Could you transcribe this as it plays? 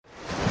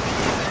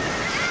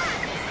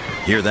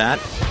Hear that?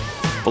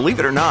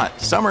 Believe it or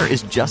not, summer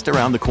is just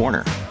around the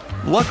corner.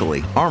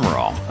 Luckily, Armor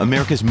All,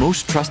 America's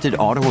most trusted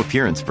auto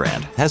appearance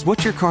brand, has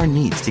what your car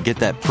needs to get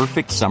that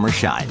perfect summer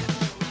shine.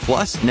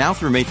 Plus, now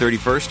through May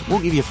 31st, we'll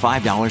give you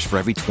 $5 for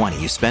every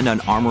 $20 you spend on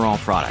Armor All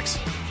products.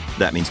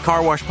 That means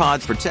car wash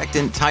pods,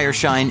 protectant, tire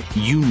shine,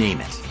 you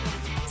name it.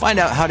 Find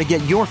out how to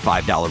get your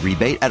 $5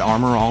 rebate at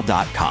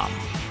armorall.com.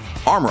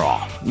 Armor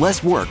All,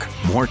 less work,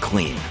 more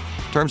clean.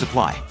 Terms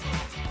apply.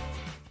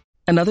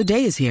 Another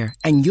day is here,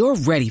 and you're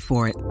ready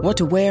for it. What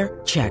to wear?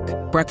 Check.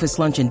 Breakfast,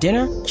 lunch, and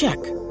dinner?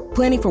 Check.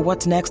 Planning for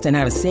what's next and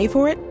how to save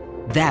for it?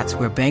 That's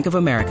where Bank of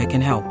America can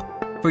help.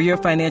 For your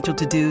financial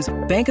to-dos,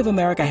 Bank of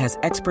America has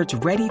experts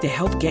ready to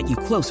help get you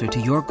closer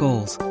to your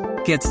goals.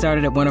 Get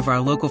started at one of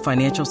our local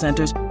financial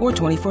centers or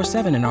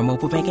 24/7 in our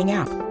mobile banking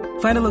app.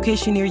 Find a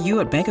location near you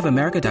at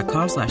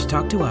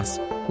bankofamerica.com/talktous.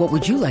 What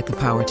would you like the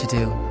power to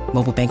do?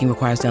 Mobile banking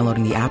requires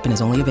downloading the app and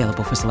is only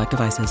available for select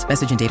devices.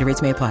 Message and data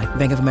rates may apply.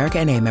 Bank of America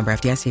N.A., member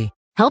FDIC.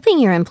 Helping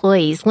your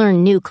employees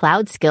learn new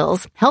cloud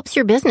skills helps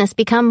your business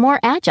become more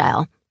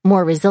agile,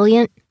 more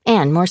resilient,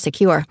 and more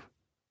secure.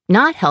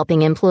 Not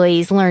helping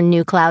employees learn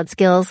new cloud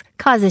skills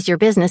causes your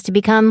business to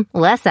become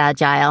less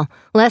agile,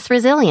 less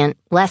resilient,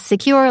 less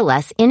secure,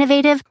 less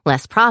innovative,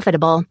 less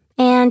profitable,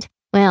 and,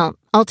 well,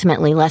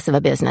 ultimately less of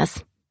a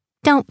business.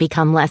 Don't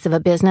become less of a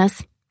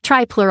business.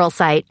 Try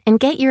Pluralsight and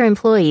get your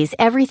employees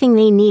everything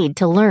they need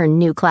to learn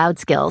new cloud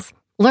skills.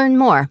 Learn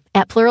more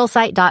at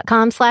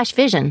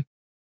pluralsight.com/vision.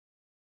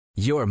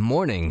 Your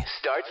morning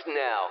starts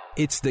now.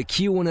 It's the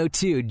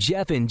Q102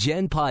 Jeff and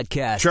Jen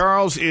podcast.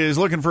 Charles is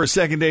looking for a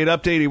second date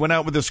update. He went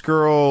out with this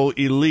girl,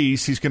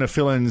 Elise. He's going to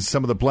fill in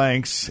some of the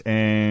blanks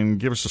and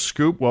give us a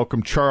scoop.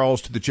 Welcome,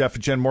 Charles, to the Jeff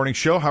and Jen Morning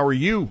Show. How are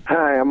you?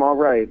 Hi, I'm all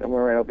right.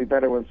 I'll be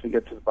better once we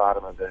get to the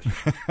bottom of this.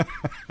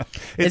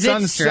 It's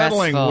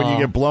unsettling when you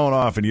get blown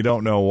off and you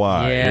don't know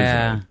why.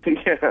 Yeah.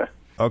 Yeah.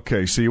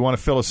 Okay, so you want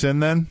to fill us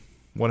in then?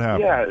 What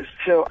happened? Yeah,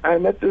 so I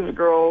met this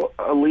girl,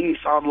 Elise,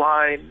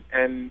 online,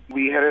 and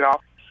we hit it off.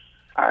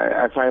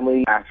 I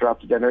finally asked her out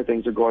to dinner.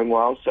 Things are going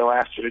well, so I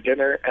asked her to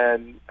dinner,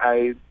 and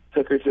I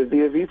took her to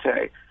Via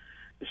Vitae.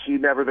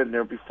 She'd never been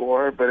there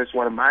before, but it's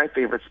one of my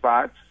favorite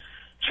spots.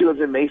 She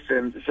lives in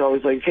Mason, so I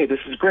was like, hey,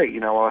 this is great.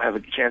 I'll have a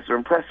chance to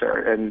impress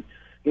her. And,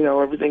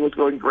 everything was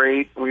going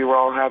great. We were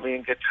all having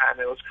a good time.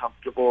 It was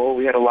comfortable.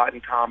 We had a lot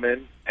in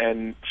common,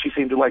 and she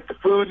seemed to like the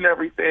food and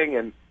everything.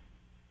 And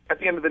at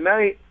the end of the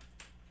night,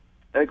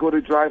 I go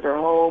to drive her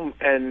home,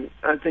 and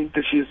I think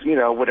that she's,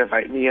 would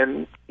invite me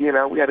in. We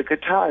had a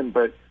good time,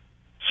 but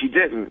she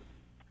didn't.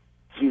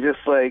 She just,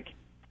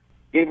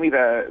 gave me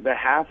the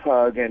half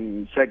hug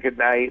and said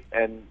goodnight,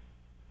 and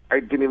I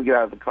didn't even get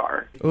out of the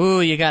car.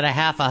 Ooh, you got a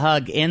half a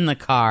hug in the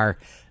car.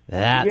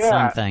 That's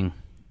something.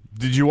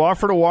 Did you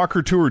offer to walk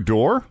her to her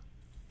door?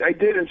 I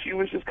did, and she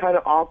was just kind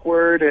of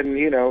awkward, and,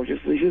 she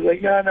was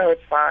like, no,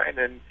 it's fine.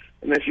 And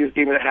then she just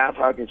gave me the half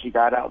hug, and she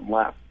got out and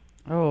left.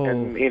 Oh.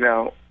 And,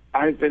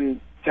 I've been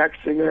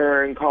texting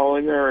her and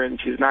calling her, and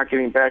she's not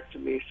getting back to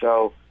me.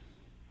 So,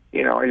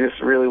 I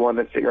just really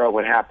wanted to figure out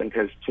what happened,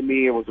 because to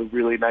me it was a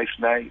really nice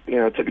night.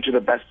 Took her to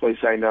the best place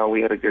I know.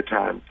 We had a good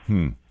time.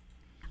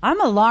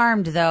 I'm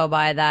alarmed, though,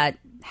 by that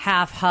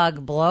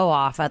half-hug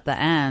blow-off at the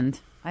end.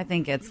 I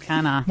think it's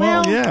kind of...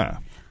 Well, yeah.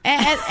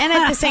 And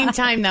at the same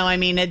time, though, I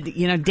mean,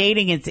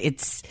 dating,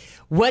 it's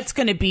what's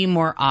going to be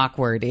more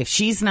awkward if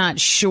she's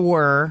not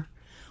sure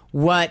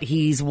what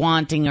he's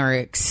wanting or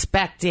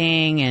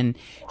expecting, and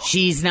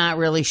she's not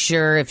really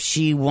sure if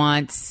she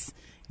wants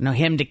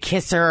him to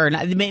kiss her or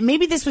not.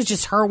 Maybe this was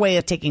just her way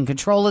of taking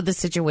control of the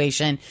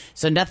situation,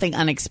 so nothing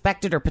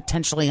unexpected or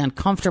potentially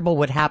uncomfortable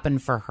would happen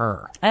for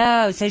her.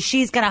 Oh, so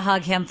she's going to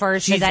hug him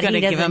first, she's so that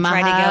he doesn't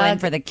try to go in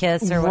for the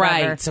kiss or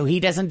whatever. Right, so he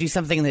doesn't do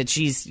something that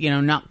she's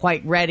not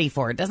quite ready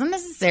for. It doesn't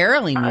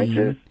necessarily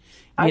mean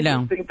I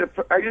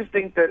just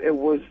think that it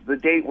was, the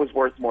date was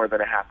worth more than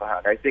a half a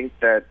hug. I think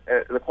that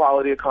the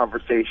quality of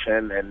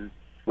conversation and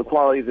the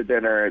quality of the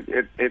dinner, at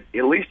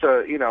least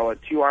a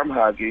two-arm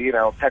hug,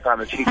 peck on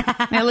the cheek.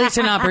 At least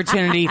an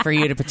opportunity for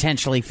you to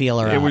potentially feel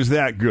her out. It was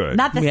that good.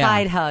 Not the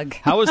side hug.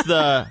 How was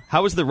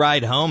the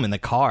ride home in the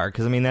car?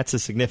 Because, that's a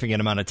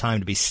significant amount of time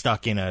to be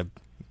stuck in a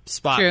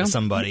spot with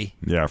somebody.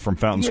 Yeah, from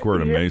Fountain Square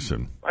to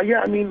Mason.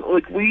 Yeah,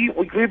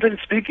 we've been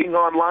speaking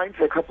online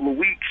for a couple of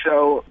weeks,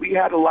 so we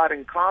had a lot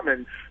in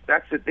common.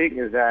 That's the thing,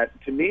 is that,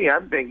 to me,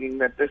 I'm thinking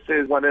that this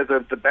is one of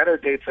the better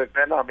dates I've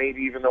been on,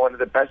 maybe even one of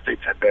the best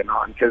dates I've been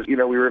on, because, we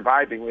were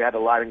vibing, we had a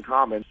lot in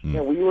common.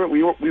 We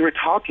were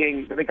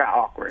talking, and it got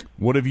awkward.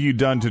 What have you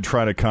done to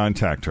try to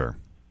contact her?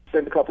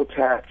 Sent a couple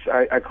texts,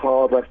 I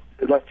called, left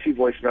two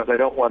voicemails. I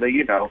don't want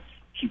to,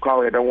 keep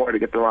calling. I don't want her to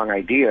get the wrong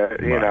idea,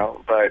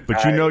 right.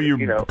 But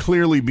you're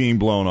clearly being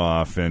blown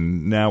off,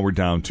 and now we're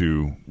down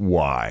to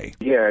why.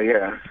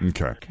 Yeah.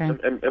 Okay.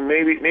 And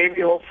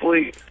maybe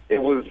hopefully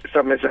it was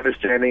some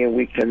misunderstanding, and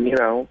we can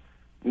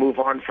move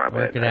on from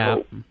Work it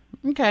out.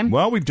 Okay.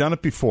 Well, we've done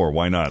it before.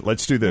 Why not?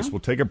 Let's do this. We'll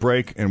take a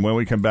break, and when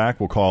we come back,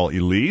 we'll call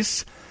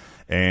Elise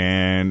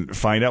and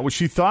find out what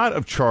she thought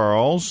of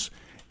Charles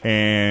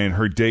and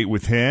her date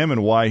with him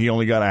and why he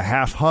only got a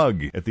half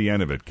hug at the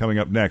end of it. Coming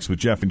up next with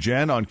Jeff and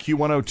Jen on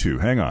Q102.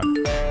 Hang on.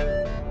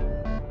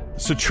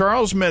 So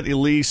Charles met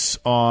Elise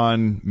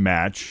on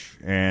Match,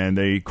 and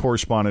they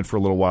corresponded for a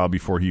little while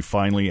before he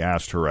finally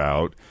asked her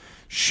out.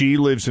 She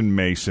lives in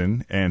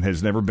Mason and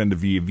has never been to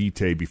Via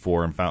Vitae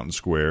before in Fountain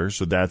Square,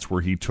 so that's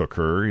where he took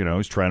her. You know,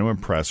 he's trying to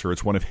impress her.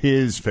 It's one of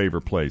his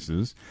favorite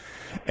places.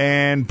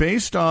 And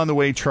based on the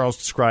way Charles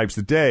describes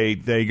the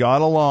date, they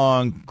got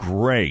along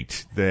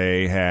great.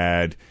 They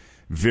had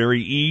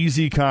very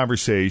easy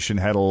conversation,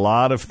 had a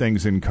lot of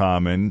things in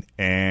common,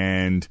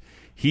 and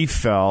he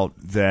felt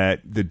that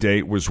the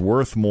date was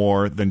worth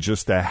more than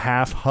just the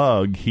half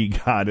hug he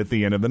got at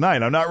the end of the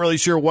night. I'm not really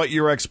sure what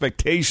your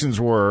expectations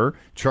were,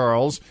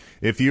 Charles,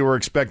 if you were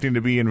expecting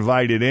to be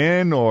invited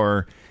in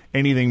or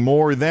anything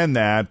more than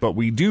that, but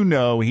we do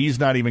know he's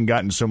not even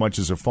gotten so much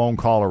as a phone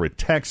call or a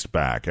text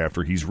back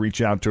after he's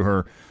reached out to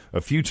her a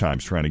few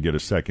times trying to get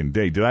a second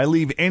date. Did I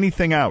leave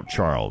anything out,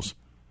 Charles?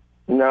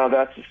 No,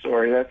 that's the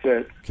story. That's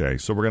it. Okay,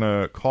 so we're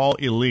going to call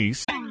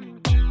Elise.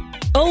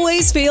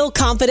 Always feel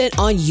confident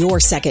on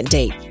your second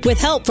date. With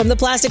help from the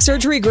Plastic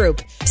Surgery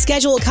Group.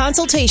 Schedule a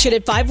consultation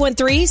at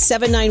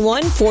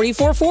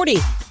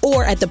 513-791-4440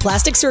 or at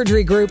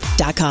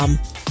theplasticsurgerygroup.com.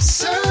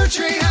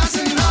 Surgery has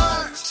an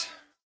art.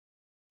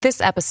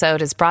 This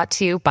episode is brought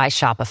to you by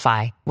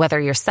Shopify. Whether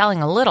you're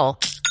selling a little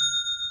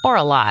or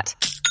a lot,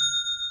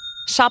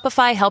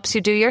 Shopify helps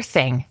you do your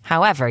thing,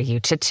 however you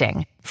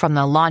cha-ching. From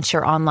the launch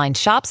your online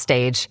shop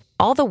stage,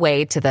 all the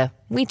way to the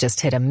we just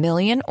hit 1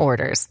 million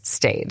orders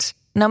stage.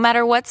 No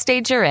matter what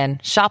stage you're in,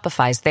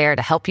 Shopify's there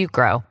to help you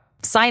grow.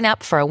 Sign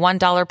up for a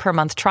 $1 per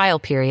month trial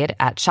period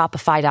at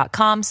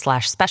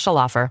shopify.com/special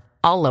offer,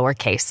 all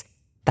lowercase.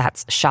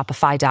 That's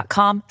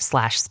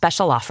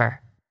shopify.com/special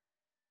offer.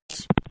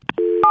 See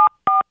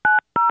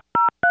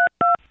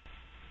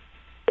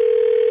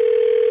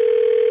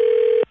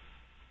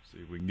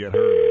if we can get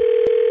her.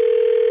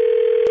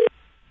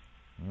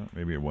 Well,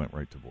 maybe it went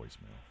right to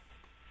voicemail.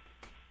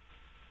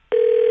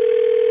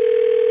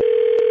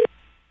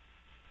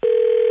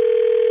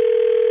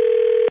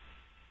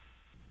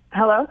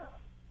 Hello?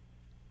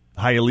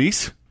 Hi,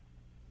 Elise.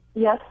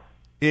 Yes.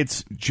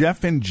 It's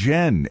Jeff and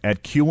Jen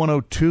at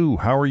Q102.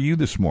 How are you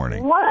this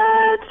morning?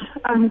 What?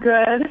 I'm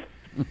good.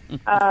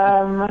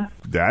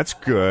 That's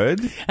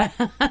good.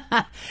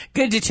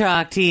 Good to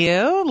talk to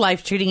you.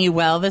 Life treating you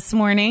well this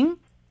morning?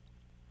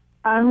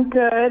 I'm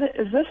good.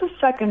 Is this a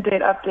second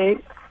date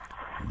update?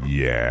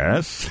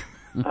 Yes.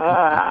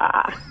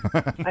 I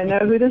know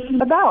who this is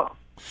about.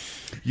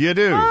 You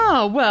do.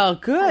 Oh, well,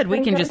 good.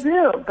 We can just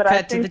do, but I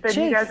cut to the think that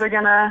chase. you guys are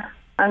going to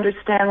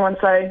understand once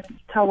I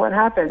tell what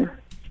happened.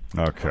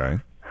 Okay.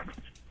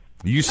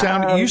 You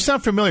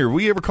sound familiar.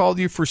 We ever called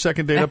you for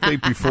second date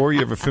update before? You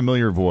have a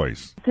familiar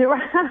voice. Do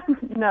I?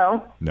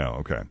 No. No,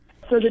 okay.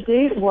 So the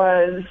date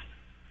was,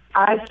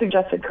 I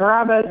suggested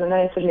Carrabba's, and then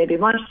I said maybe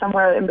lunch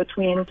somewhere in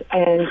between,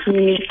 and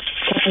he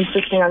kept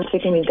insisting on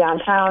taking me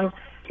downtown.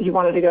 He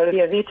wanted to go to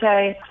Via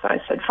Vitae, so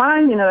I said,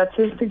 fine, that's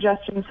his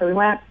suggestion, so we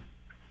went.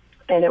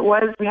 And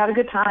we had a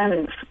good time,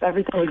 and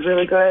everything was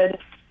really good.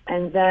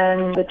 And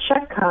then the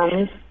check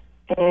comes,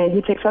 and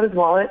he takes out his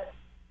wallet,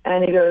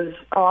 and he goes,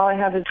 all I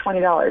have is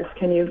 $20.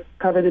 Can you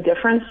cover the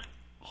difference?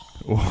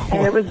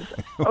 And it was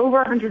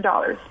over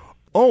 $100.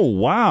 Oh,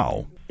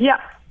 wow. Yeah.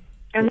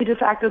 And he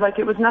just acted like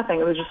it was nothing.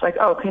 It was just like,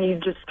 oh, can you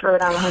just throw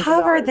down $100?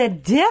 Cover the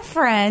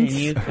difference.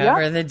 Can you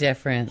cover the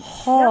difference?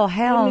 Oh,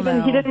 hell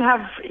no. He didn't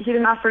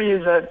offer to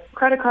use a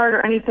credit card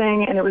or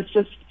anything, and it was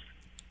just,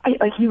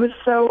 he was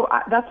so,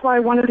 that's why I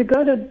wanted to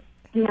go to,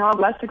 a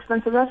less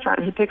expensive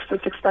restaurant. He picks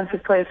this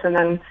expensive place and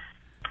then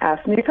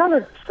asked me to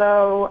cover.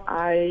 So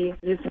I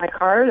used my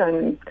card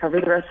and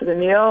covered the rest of the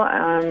meal.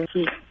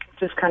 He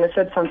just kind of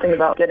said something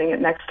about getting it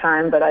next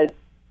time, but I,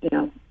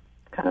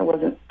 kind of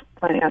wasn't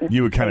planning on.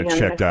 You were kind of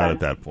checked out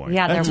at that point.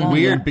 Yeah, that's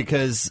weird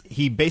because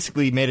he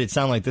basically made it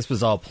sound like this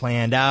was all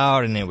planned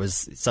out and it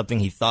was something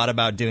he thought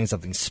about doing,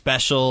 something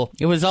special.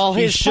 It was all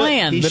his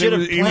plan. He But should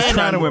have he was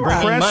trying to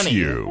impress money.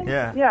 you.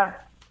 Yeah.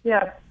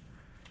 Yeah.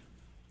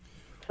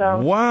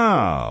 So.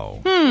 Wow.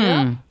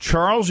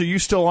 Charles, are you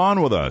still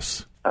on with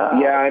us?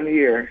 Yeah, I'm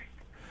here.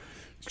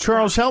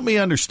 Charles, help me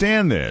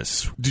understand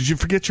this. Did you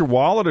forget your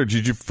wallet or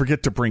did you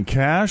forget to bring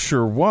cash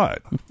or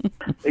what?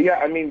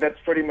 Yeah, that's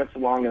pretty much the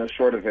long and the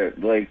short of it.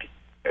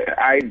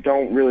 I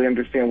don't really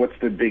understand what's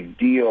the big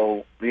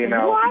deal.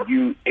 What?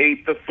 You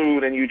ate the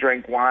food and you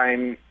drank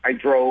wine. I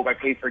drove. I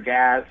paid for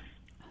gas.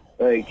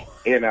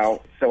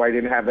 So I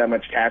didn't have that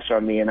much cash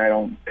on me, and I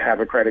don't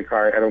have a credit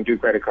card. I don't do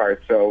credit cards.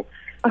 So,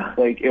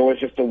 it was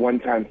just a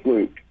one-time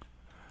fluke.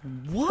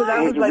 What? So that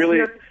It was was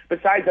really.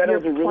 Besides that, it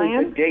was a really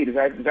plan? good date. Is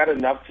that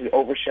enough to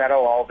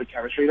overshadow all the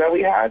chemistry that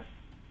we had?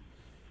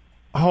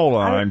 Hold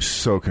on, I'm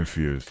so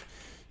confused.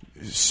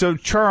 So,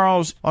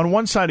 Charles, on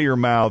one side of your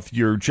mouth,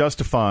 you're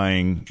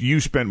justifying you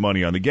spent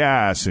money on the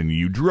gas and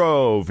you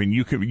drove and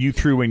you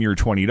threw in your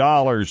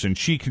 $20 and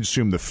she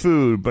consumed the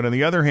food. But on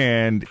the other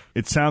hand,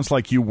 it sounds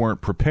like you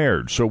weren't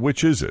prepared. So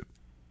which is it?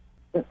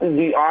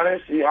 The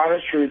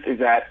honest truth is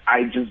that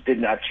I just did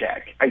not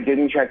check. I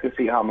didn't check to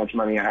see how much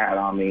money I had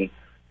on me.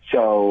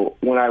 So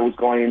when I was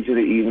going into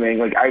the evening,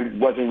 like, I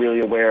wasn't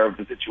really aware of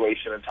the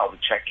situation until the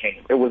check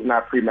came. It was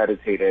not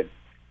premeditated.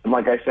 And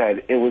like I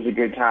said, it was a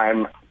good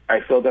time.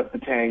 I filled up the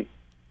tank.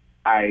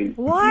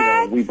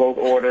 We both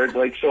ordered.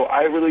 Like, so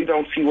I really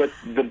don't see what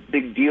the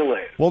big deal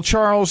is. Well,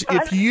 Charles,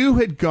 if you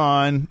had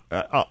gone,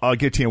 I'll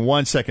get to you in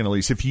 1 second,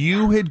 Elise. If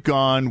you had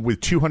gone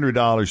with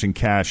 $200 in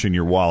cash in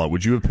your wallet,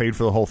 would you have paid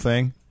for the whole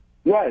thing?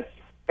 Yes,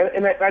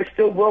 and I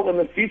still will in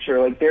the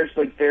future. There's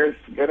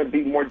going to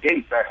be more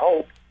dates, I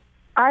hope.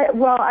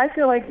 I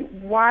feel like,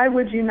 why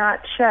would you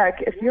not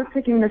check if you're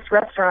picking this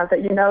restaurant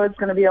that you know is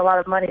going to be a lot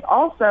of money?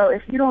 Also,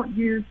 if you don't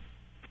use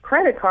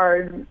credit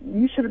cards,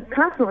 you should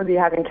constantly be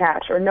having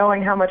cash or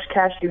knowing how much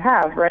cash you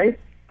have, right?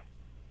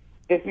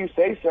 If you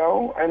say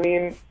so. I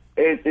mean,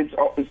 it's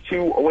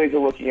two ways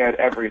of looking at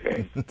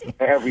everything.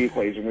 Every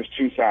equation, there's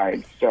two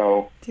sides.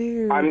 So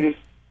I'm just,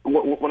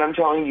 what I'm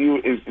telling you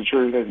is the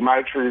truth.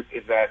 My truth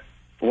is that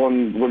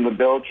when the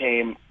bill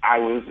came, I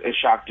was as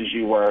shocked as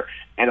you were,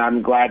 and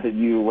I'm glad that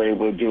you were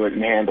able to do it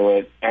and handle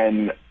it.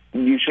 And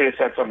you should have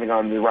said something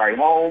on the ride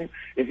home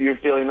if you're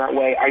feeling that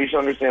way. I just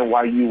understand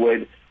why you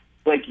would.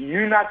 Like,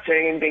 you not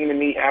saying anything to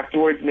me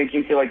afterwards makes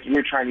me feel like you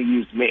were trying to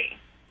use me.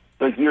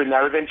 Like, you've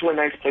never been to a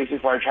nice place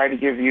before. I tried to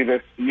give you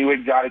this new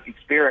exotic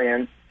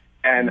experience,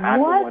 and I'm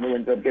the one who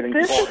ends up getting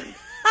corn.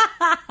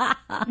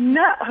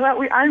 No,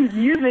 I'm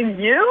using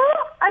you?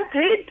 I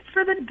paid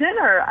for the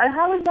dinner.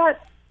 How is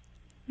that?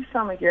 You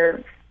sound like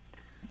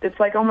it's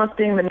like almost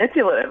being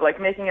manipulative, like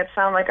making it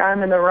sound like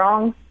I'm in the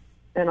wrong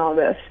in all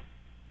this.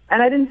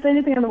 And I didn't say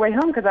anything on the way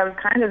home because I was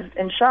kind of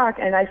in shock,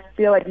 and I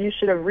feel like you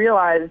should have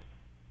realized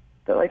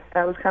that, like,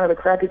 that was kind of a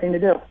crappy thing to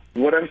do.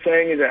 What I'm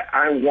saying is that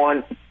I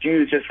want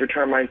you to just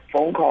return my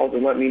phone calls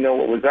and let me know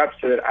what was up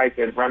so that I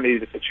could remedy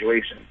the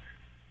situation.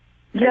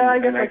 Yeah, I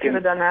guess I could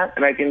have done that.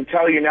 And I can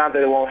tell you now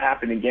that it won't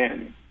happen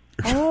again.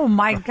 Oh,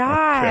 my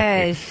gosh.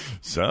 Okay.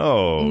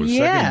 So,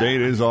 second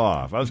date is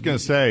off. I was going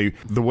to say,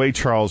 the way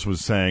Charles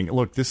was saying,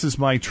 look, this is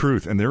my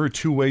truth, and there are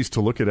two ways to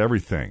look at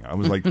everything. I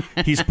was like,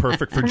 he's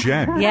perfect for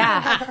Jen.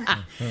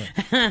 Yeah.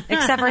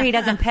 Except for he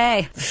doesn't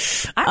pay.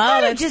 I'm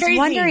kind of just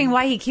wondering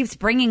why he keeps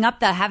bringing up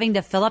the having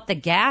to fill up the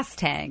gas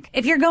tank.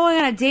 If you're going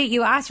on a date,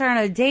 you asked her on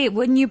a date,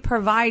 wouldn't you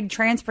provide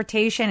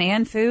transportation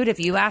and food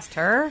if you asked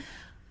her?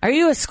 Are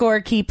you a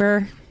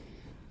scorekeeper?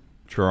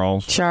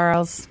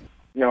 Charles?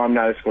 No, I'm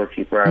not a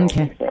scorekeeper. I don't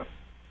think so.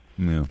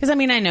 Because, I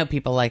mean, I know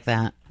people like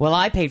that. Well,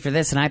 I paid for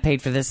this, and I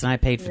paid for this, and I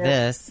paid for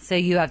this. So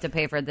you have to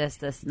pay for this,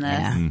 this, and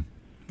this.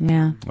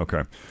 Yeah.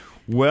 Okay.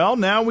 Well,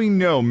 now we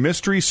know.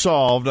 Mystery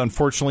solved.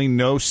 Unfortunately,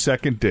 no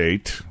second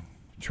date.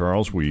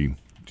 Charles, we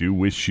do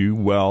wish you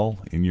well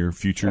in your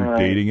future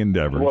dating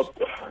endeavors. Well,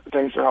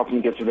 thanks for helping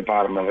me get to the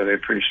bottom of it. I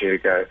appreciate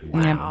it, guys.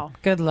 Wow.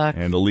 Good luck.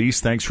 And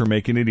Elise, thanks for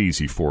making it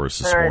easy for us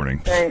this morning.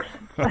 Thanks.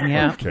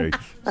 Yeah. Okay.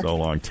 So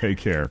long. Take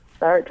care.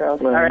 All right,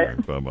 Charles. All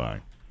right.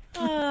 Bye-bye.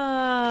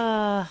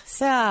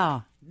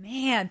 So,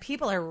 man,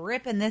 people are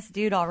ripping this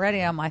dude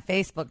already on my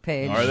Facebook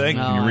page. Are they?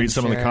 Can you read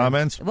some of the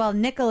comments? Well,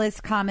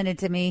 Nicholas commented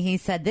to me. He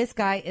said, this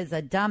guy is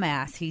a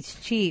dumbass. He's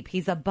cheap.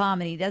 He's a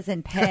bum, and he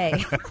doesn't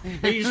pay.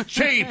 He's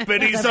cheap,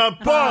 and he's a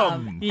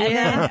bum. Yeah.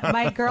 And then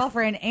my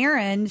girlfriend,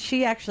 Erin,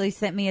 she actually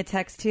sent me a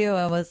text, too,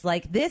 and was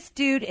like, this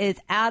dude is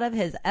out of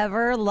his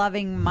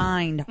ever-loving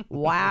mind.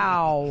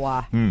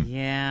 Wow.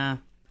 Yeah.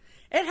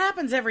 It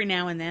happens every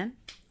now and then.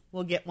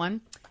 We'll get one.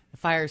 It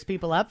fires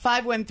people up.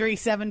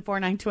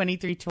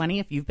 513-749-2320.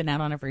 If you've been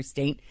out on a first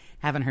date,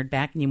 haven't heard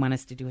back, and you want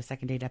us to do a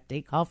second date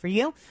update call for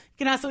you, you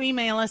can also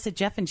email us at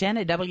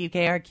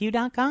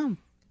jeffandjen@wkrq.com.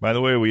 By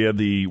the way, we had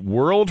the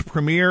world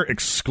premiere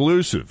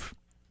exclusive.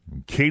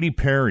 Katy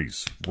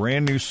Perry's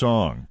brand new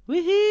song.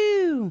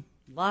 Woohoo!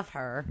 Love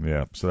her.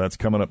 Yeah, so that's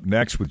coming up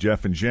next with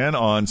Jeff and Jen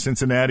on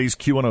Cincinnati's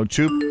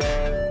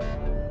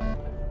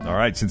Q102. All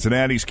right,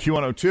 Cincinnati's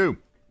Q102.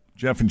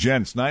 Jeff and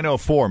Jen, it's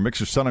 9:04.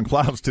 Mix of sun and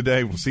clouds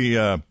today. We'll see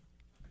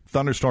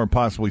thunderstorm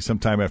possibly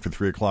sometime after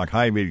 3 o'clock.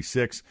 High of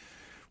 86.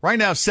 Right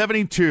now,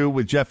 72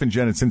 with Jeff and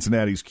Jen at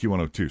Cincinnati's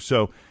Q102.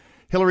 So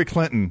Hillary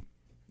Clinton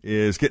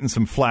is getting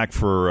some flack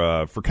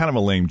for kind of a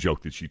lame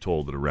joke that she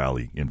told at a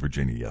rally in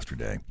Virginia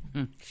yesterday.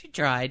 She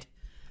tried.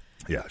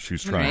 Yeah,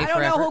 she's trying. I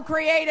don't know who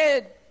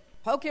created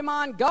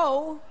Pokemon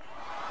Go,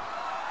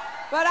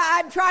 but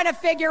I'm trying to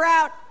figure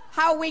out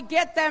how we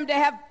get them to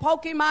have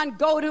Pokemon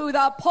go to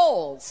the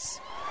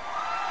polls.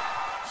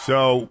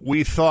 So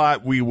we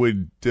thought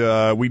we'd do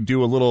a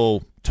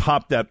little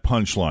top that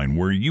punchline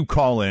where you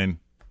call in.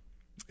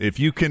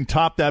 If you can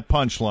top that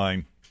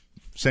punchline,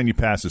 send you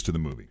passes to the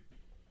movie.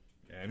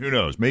 And who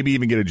knows, maybe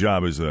even get a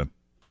job as a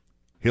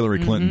Hillary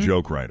Clinton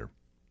joke writer.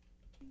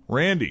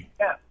 Randy,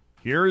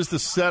 here is the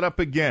setup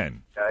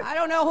again. I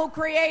don't know who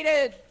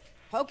created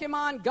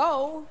Pokemon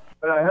Go,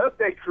 but I hope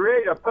they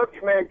create a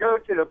Pokemon Go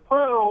to the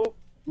pole,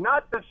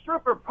 not the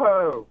stripper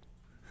pole.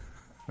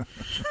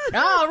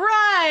 All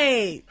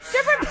right.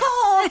 Stripper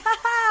pole.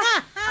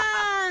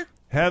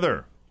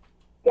 Heather.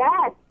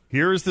 Yes.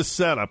 Here is the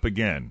setup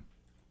again.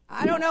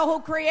 I don't know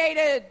who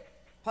created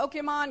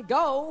Pokemon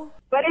Go.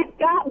 But it's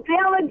got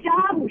Bill a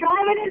job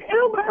driving an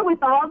Uber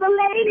with all the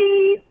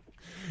ladies.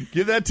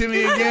 Give that to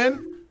me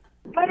again.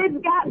 But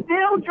it's got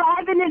Bill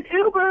driving an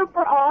Uber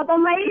for all the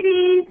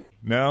ladies.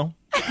 No?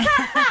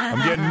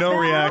 I'm getting no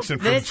reaction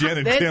from Jen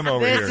and Tim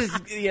over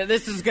here.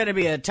 This is going to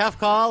be a tough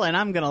call, and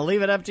I'm going to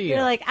leave it up to you.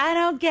 You're like, I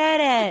don't get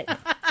it.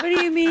 What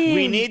do you mean?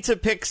 We need to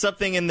pick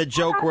something in the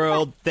joke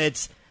world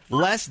that's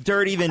less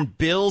dirty than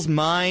Bill's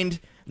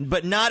mind,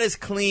 but not as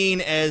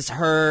clean as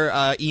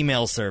her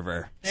email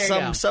server.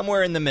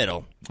 Somewhere in the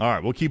middle. All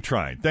right, we'll keep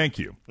trying. Thank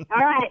you.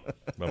 All right.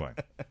 Bye-bye.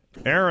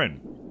 Aaron.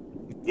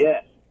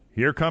 Yes.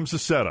 Here comes the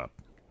setup.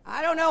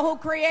 I don't know who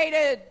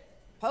created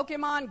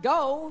Pokemon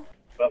Go.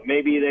 But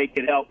maybe they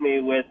could help me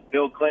with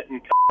Bill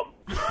Clinton.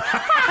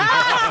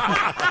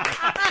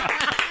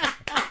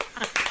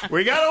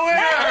 We got a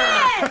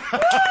winner!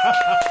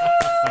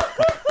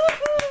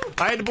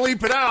 I had to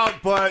bleep it out,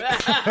 but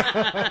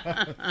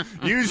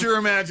use your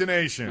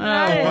imagination.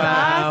 That is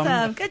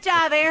awesome. Good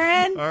job,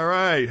 Aaron. All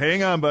right.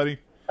 Hang on, buddy.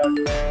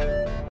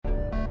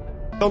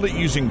 Build it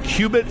using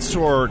qubits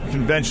or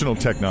conventional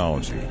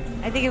technology?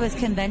 I think it was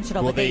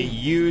conventional. Well, but they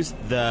used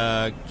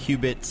the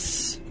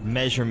qubits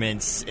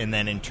measurements and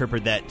then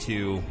interpret that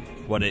to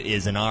what it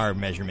is in our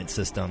measurement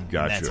system.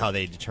 Gotcha. And that's how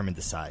they determined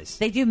the size.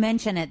 They do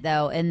mention it,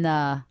 though, in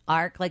the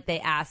ARC. Like, they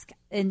ask,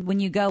 and when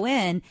you go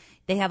in,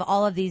 they have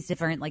all of these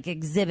different, like,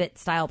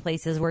 exhibit-style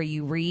places where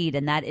you read,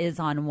 and that is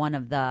on one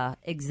of the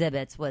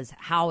exhibits, was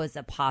how is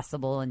it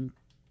possible and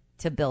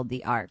to build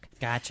the ARC.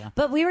 Gotcha.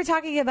 But we were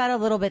talking about it a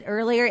little bit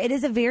earlier. It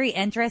is a very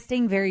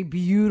interesting, very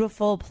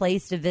beautiful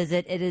place to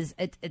visit.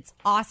 It's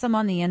awesome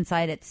on the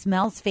inside. It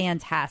smells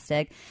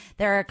fantastic.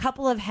 There are a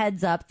couple of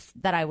heads ups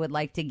that I would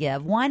like to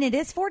give. One, it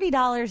is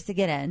 $40 to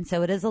get in,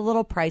 so it is a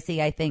little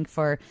pricey, I think,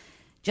 for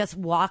just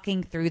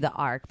walking through the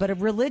ARC. But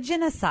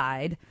religion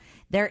aside,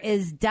 there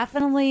is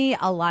definitely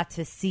a lot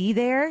to see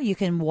there. You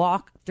can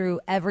walk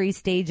through every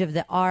stage of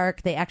the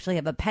ARC. They actually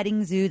have a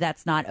petting zoo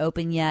that's not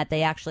open yet.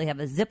 They actually have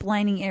a zip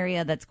lining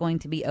area that's going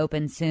to be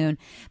open soon.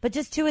 But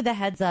just two of the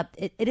heads up,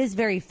 it is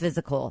very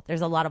physical.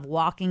 There's a lot of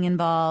walking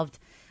involved.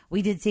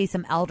 We did see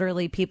some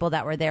elderly people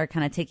that were there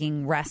kind of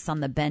taking rests on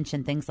the bench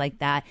and things like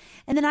that.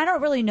 And then I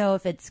don't really know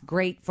if it's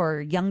great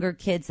for younger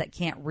kids that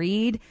can't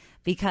read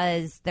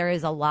because there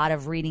is a lot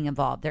of reading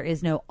involved. There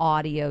is no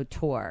audio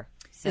tour.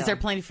 So. Is there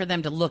plenty for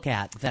them to look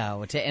at,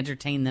 though, to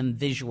entertain them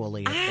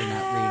visually if they're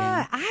not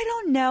reading? I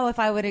don't know if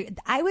I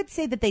would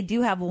say that they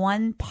do have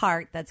one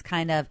part that's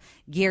kind of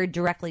geared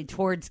directly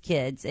towards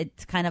kids.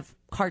 It's kind of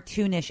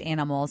cartoonish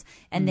animals,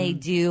 and they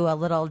do a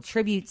little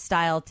tribute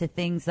style to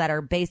things that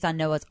are based on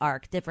Noah's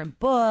Ark, different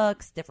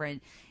books,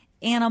 different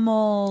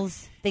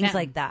animals, things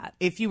like that.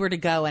 If you were to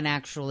go and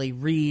actually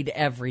read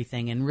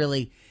everything and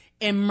really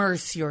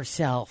immerse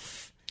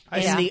yourself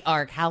in the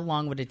ARC, how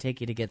long would it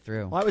take you to get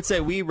through? Well, I would say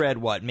we read,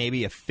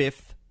 maybe a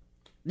fifth?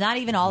 Not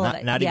even all of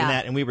it. Not even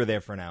that, and we were there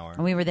for an hour.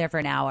 And we were there for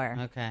an hour.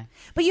 Okay.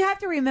 But you have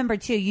to remember,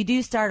 too, you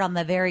do start on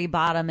the very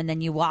bottom, and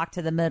then you walk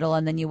to the middle,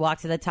 and then you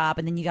walk to the top,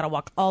 and then you got to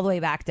walk all the way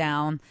back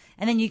down.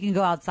 And then you can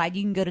go outside.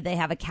 You can go to, they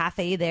have a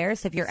cafe there,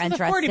 so if you're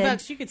interested. For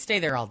 $40, you could stay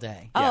there all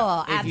day.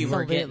 Oh, if absolutely. you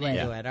were getting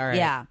into it. All right.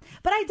 Yeah.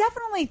 But I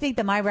definitely think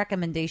that my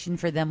recommendation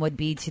for them would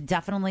be to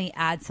definitely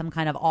add some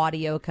kind of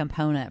audio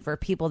component for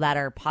people that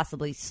are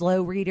possibly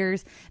slow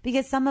readers,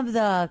 because some of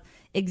the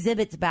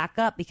exhibits back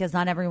up because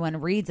not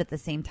everyone reads at the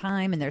same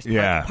time, and there's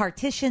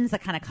partitions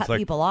that kind of cut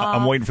people off.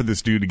 I'm waiting for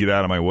this dude to get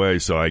out of my way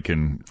so I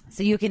can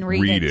you can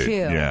read it too.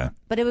 Yeah.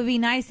 But it would be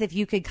nice if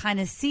you could kind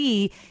of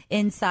see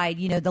inside,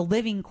 the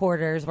living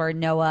quarters where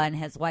Noah and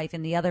his wife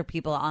and the other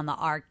people on the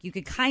ARC. You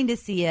could kind of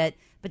see it,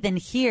 but then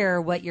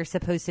hear what you're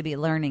supposed to be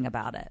learning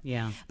about it.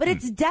 Yeah. But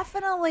it's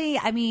definitely,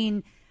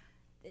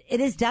 it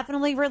is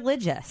definitely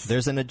religious.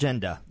 There's an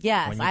agenda.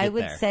 Yes, I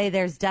would say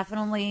there's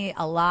definitely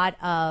a lot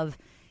of,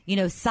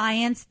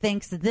 science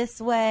thinks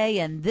this way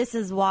and this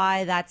is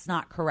why that's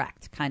not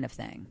correct kind of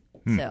thing.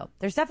 So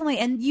there's definitely,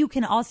 and you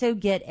can also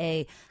get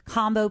a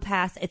combo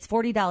pass. It's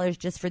 $40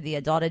 just for the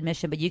adult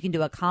admission, but you can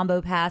do a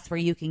combo pass where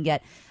you can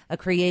get a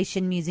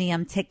Creation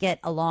Museum ticket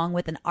along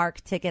with an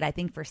ARC ticket, I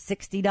think for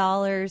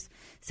 $60.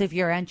 So if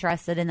you're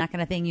interested in that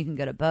kind of thing, you can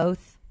go to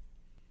both.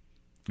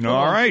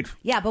 All right.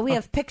 Yeah, but we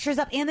have pictures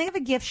up, and they have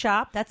a gift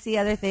shop. That's the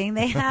other thing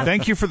they have.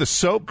 Thank you for the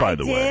soap, by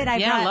the way.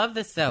 I love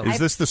the soap. Is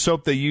this the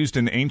soap they used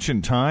in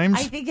ancient times?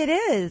 I think it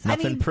is.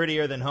 Nothing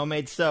prettier than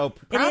homemade soap.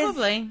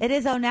 Probably. It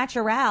is au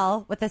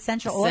naturel with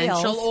essential oils.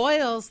 Essential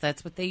oils.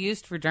 That's what they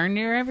used for darn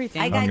near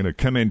everything. I'm going to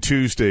come in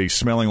Tuesday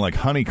smelling like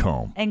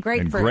honeycomb. And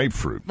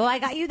grapefruit. Well, I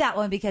got you that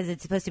one because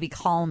it's supposed to be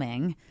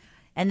calming.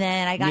 And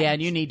then I got... Yeah,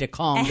 and you need to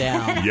calm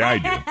down. Yeah, I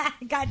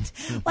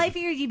do. I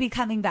figured you'd be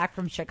coming back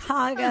from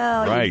Chicago.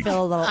 Right. You'd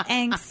feel a little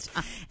angst.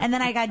 And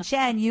then I got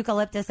Jen,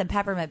 eucalyptus and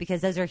peppermint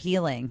because those are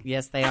healing.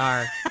 Yes, they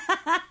are.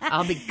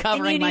 I'll be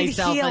covering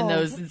myself in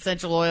those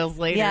essential oils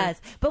later. Yes.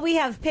 But we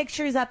have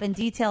pictures up and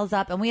details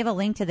up, and we have a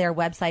link to their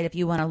website if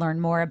you want to learn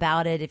more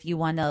about it, if you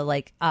want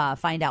to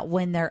find out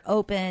when they're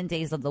open,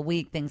 days of the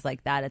week, things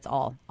like that. It's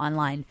all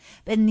online.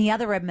 And the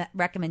other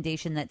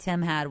recommendation that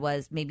Tim had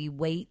was maybe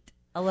wait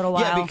a little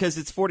while. Yeah, because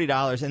it's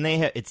 $40, and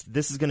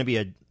this is going to be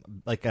a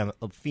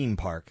theme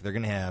park. They're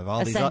going to have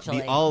all these. They're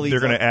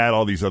going to add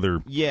all these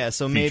other. Yeah,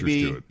 so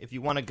maybe if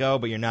you want to go,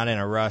 but you're not in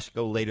a rush,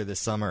 go later this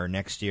summer or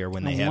next year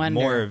when they have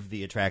more of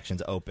the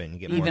attractions open.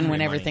 Get Even when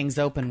money. everything's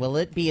open, will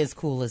it be as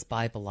cool as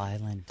Bible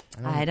Island?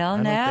 I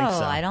don't know.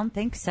 I don't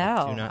think so.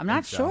 I'm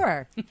not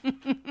sure.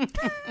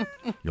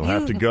 You'll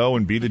have to go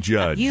and be the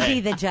judge. You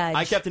be the judge.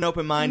 I kept an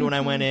open mind when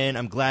I went in.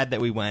 I'm glad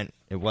that we went.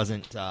 It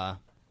wasn't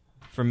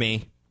for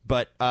me.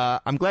 But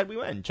I'm glad we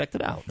went and checked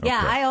it out.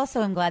 Yeah, I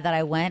also am glad that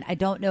I went. I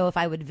don't know if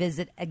I would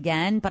visit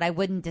again, but I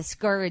wouldn't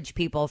discourage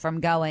people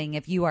from going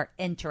if you are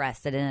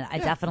interested in it. I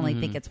definitely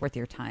think it's worth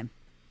your time.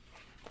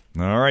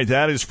 All right,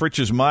 that is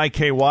Fritch's My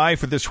KY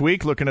for this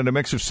week. Looking at a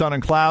mix of sun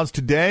and clouds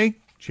today.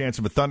 Chance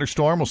of a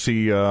thunderstorm. We'll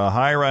see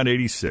high around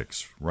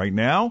 86. Right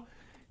now,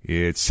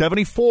 it's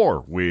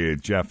 74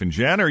 with Jeff and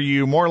Jen. Are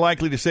you more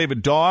likely to save a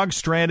dog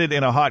stranded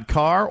in a hot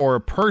car or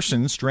a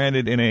person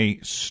stranded in a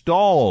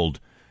stalled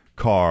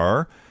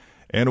car?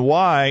 And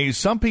why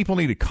some people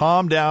need to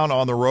calm down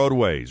on the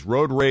roadways.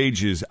 Road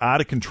rage is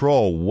out of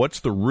control.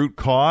 What's the root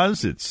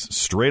cause? It's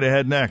straight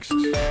ahead next.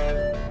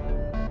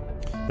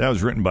 That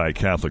was written by a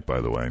Catholic, by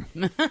the way.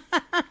 Not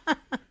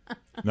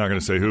going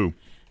to say who.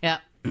 Yeah.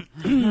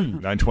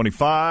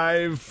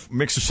 9:25.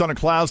 Mix of sun and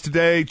clouds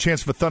today.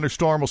 Chance of a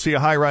thunderstorm. We'll see a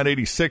high around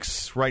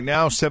 86. Right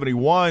now,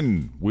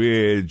 71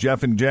 with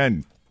Jeff and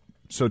Jen.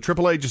 So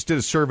AAA just did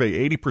a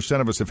survey.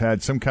 80% of us have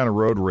had some kind of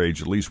road rage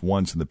at least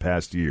once in the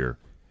past year.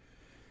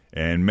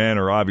 And men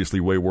are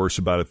obviously way worse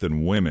about it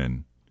than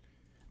women.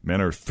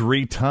 Men are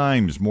 3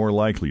 times more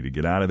likely to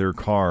get out of their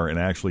car and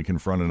actually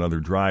confront another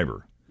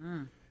driver.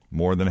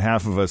 More than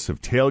half of us have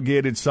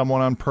tailgated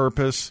someone on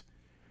purpose.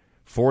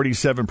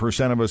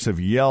 47% of us have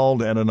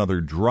yelled at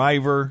another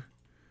driver.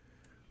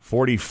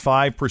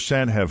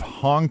 45% have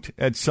honked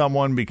at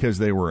someone because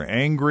they were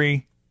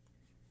angry.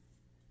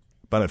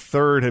 About a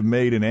third have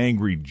made an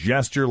angry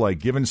gesture, like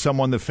giving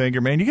someone the finger.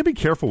 Man, you got to be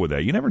careful with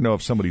that. You never know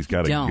if somebody's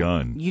got a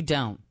gun. You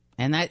don't.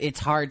 And that it's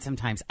hard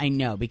sometimes. I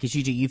know, because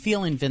you do. You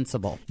feel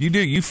invincible. You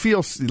do. You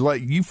feel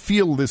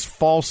this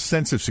false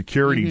sense of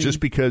security just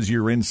because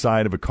you're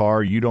inside of a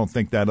car. You don't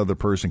think that other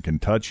person can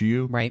touch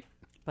you. Right.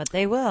 But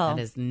they will.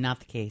 That is not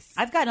the case.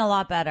 I've gotten a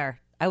lot better.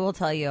 I will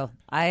tell you.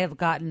 I have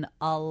gotten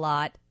a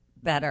lot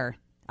better.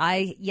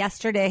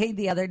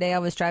 The other day, I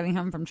was driving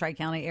home from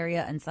Tri-County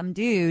area, and some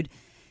dude,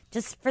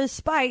 just for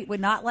spite,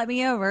 would not let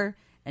me over.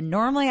 And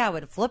normally I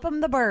would flip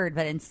him the bird,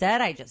 but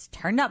instead I just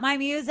turned up my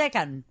music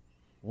and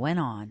went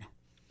on.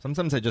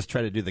 Sometimes I just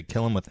try to do the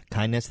kill him with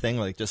kindness thing,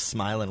 like just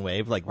smile and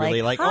wave, like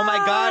really like, oh my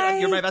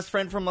God, you're my best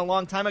friend from a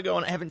long time ago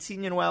and I haven't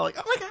seen you in a while. Like,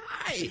 oh my God,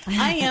 hi.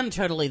 I am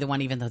totally the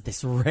one, even though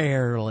this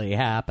rarely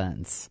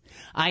happens.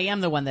 I am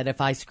the one that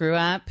if I screw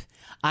up,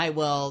 I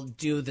will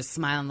do the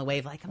smile and the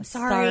wave like, I'm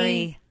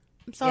sorry.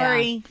 I'm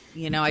sorry.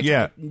 Yeah. I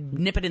try to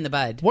nip it in the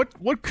bud.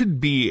 What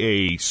could be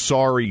a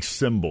sorry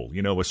symbol,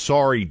 a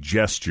sorry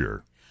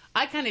gesture?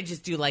 I kind of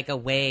just do like a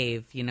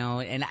wave,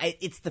 and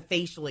it's the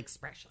facial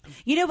expression.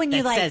 When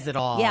you says it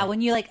all. Yeah,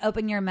 when you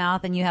open your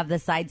mouth and you have the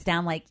sides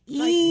down, like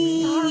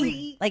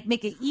sorry,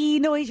 make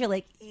an noise. You're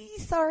like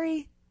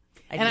sorry.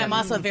 And I'm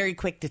also very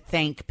quick to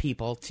thank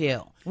people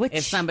too.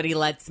 If somebody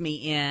lets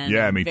me in,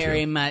 me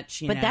very too.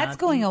 much. But that's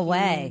going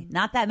away.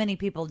 Not that many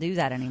people do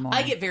that anymore.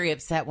 I get very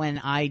upset when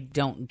I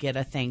don't get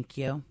a thank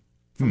you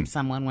from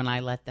someone when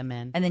I let them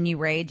in, and then you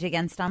rage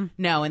against them.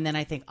 No, and then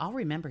I think I'll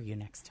remember you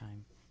next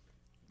time.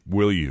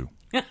 Will you?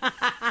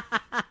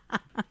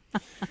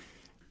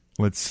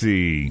 Let's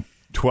see.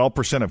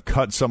 12% have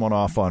cut someone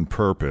off on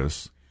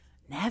purpose.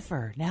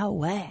 Never. No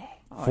way.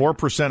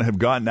 4% have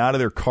gotten out of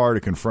their car to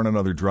confront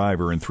another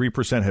driver, and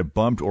 3% have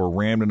bumped or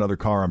rammed another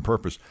car on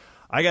purpose.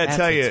 I got to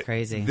tell you,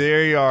 crazy.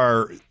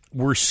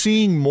 We're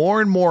seeing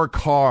more and more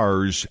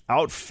cars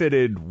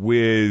outfitted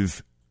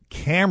with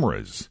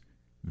cameras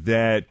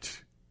that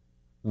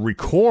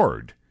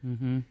record.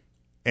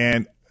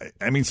 And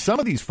I mean, some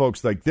of these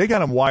folks, they got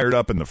them wired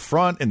up in the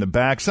front, in the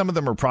back. Some of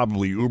them are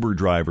probably Uber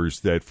drivers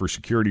that, for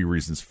security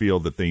reasons,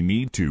 feel that they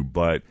need to.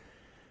 But,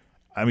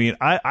 I mean,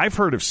 I've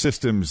heard of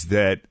systems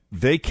that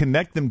they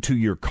connect them to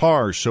your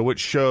car so it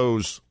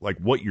shows,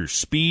 what your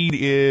speed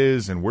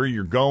is and where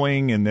you're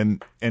going.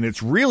 And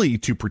it's really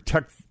to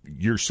protect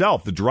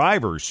yourself, the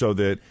driver, so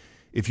that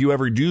if you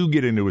ever do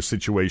get into a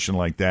situation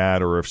like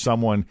that, or if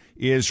someone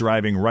is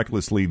driving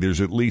recklessly,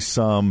 there's at least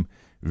some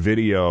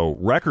video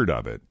record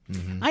of it.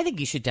 I think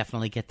you should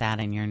definitely get that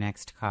in your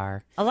next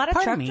car. A lot of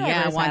truck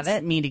drivers have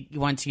it.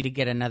 Wants you to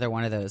get another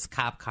one of those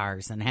cop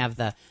cars and have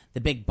the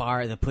big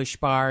bar, the push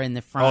bar in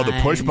the front. Oh,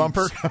 the push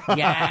bumper?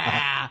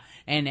 Yeah.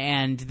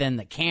 And then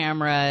the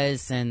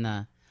cameras and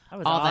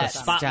all that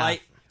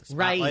spotlight. Stuff.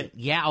 Right.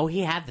 Yeah. Oh,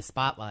 he had the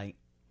spotlight.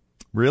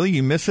 Really?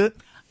 You miss it?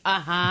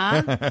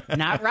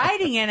 Not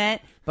riding in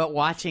it, but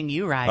watching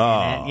you ride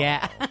in it.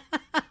 Yeah.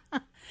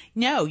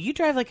 No, you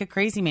drive like a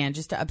crazy man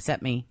just to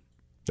upset me.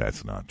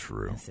 That's not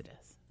true. Yes, it is.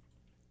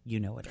 You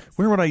know it is.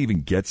 Where would I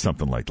even get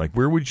something like?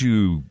 Where would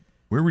you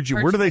Where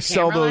do they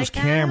sell those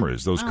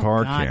cameras? Those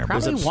car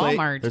cameras? Probably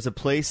Walmart. There's a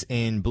place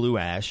in Blue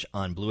Ash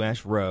on Blue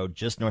Ash Road,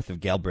 just north of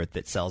Galbraith,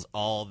 that sells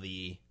all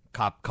the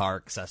cop car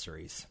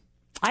accessories.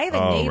 I have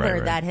a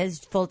neighbor that his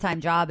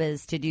full-time job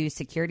is to do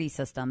security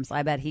systems.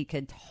 I bet he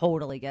could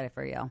totally get it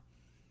for you.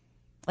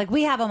 Like,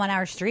 we have them on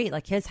our street.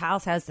 Like, his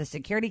house has the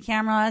security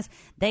cameras.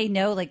 They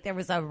know, like, there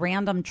was a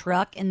random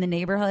truck in the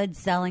neighborhood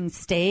selling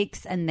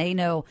steaks, and they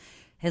know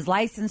his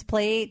license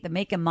plate, the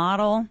make and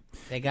model.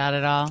 They got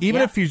it all.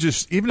 Even if you're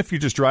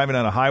just driving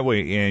on a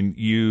highway and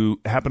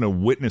you happen to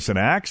witness an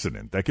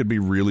accident, that could be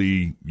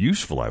really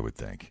useful, I would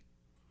think.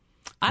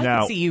 I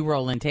can see you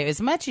rolling tape.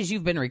 As much as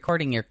you've been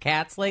recording your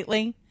cats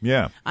lately,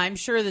 I'm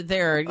sure that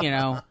there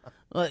are,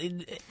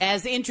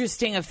 as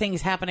interesting of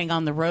things happening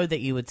on the road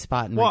that you would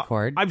spot and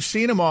record. I've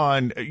seen them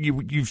on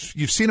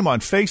you've seen them on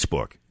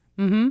Facebook.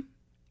 Mm-hmm.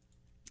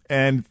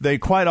 And they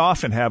quite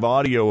often have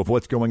audio of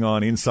what's going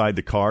on inside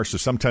the car. So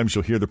sometimes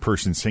you'll hear the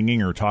person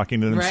singing or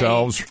talking to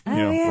themselves,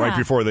 right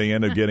before they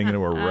end up getting into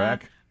a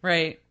wreck.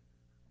 Right.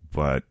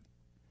 But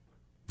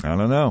I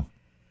don't know.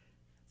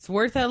 It's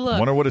worth a look. I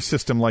wonder what a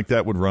system like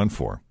that would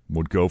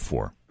go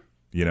for.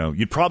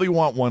 You'd probably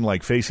want one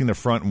like facing the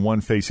front and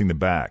one facing the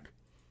back.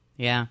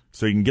 Yeah.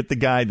 So you can get the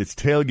guy that's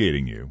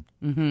tailgating you.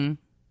 Mm-hmm.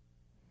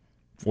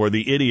 Or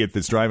the idiot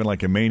that's driving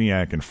like a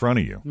maniac in front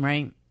of you.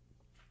 Right.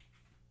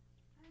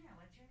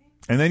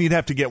 And then you'd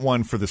have to get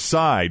one for the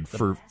side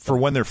for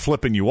when they're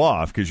flipping you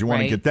off, because you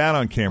want to get that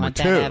on camera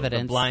too.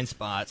 Evidence. The blind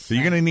spots. So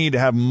you're going to need to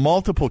have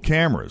multiple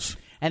cameras.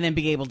 And then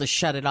be able to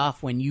shut it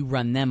off when you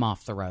run them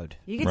off the road.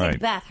 You can take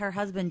Beth. Her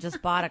husband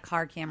just bought a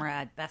car camera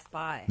at Best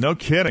Buy. No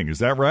kidding. Is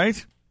that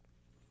right?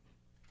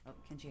 Oh,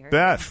 can she hear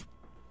Beth.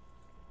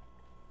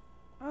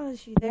 Oh, is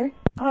she there?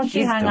 Oh,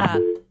 she hung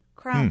up.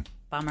 Crap.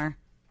 Bummer.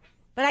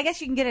 But I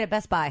guess you can get it at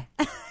Best Buy.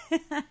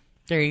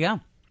 There you go.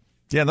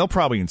 Yeah, they'll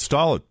probably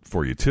install it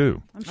for you,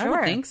 too. I'm sure. I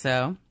would think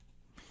so.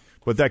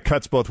 But that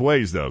cuts both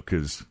ways, though,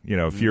 because,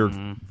 if you're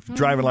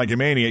driving like a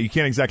maniac, you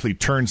can't exactly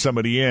turn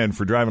somebody in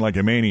for driving like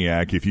a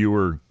maniac if you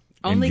were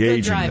Only good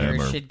engaging them.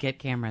 drivers should get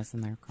cameras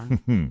in their car.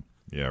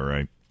 Yeah,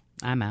 right.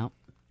 I'm out.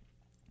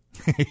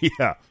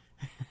 Yeah.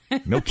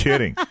 No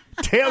kidding.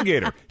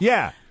 Tailgater.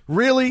 Yeah.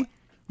 Really?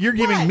 You're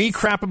giving me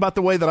crap about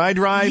the way that I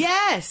drive?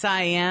 Yes,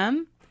 I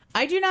am.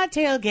 I do not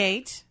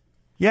tailgate.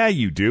 Yeah,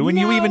 you do. And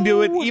you even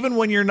do it even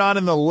when you're not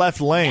in the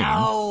left lane.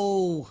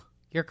 No.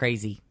 You're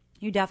crazy.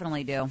 You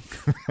definitely do.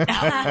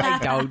 I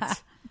don't.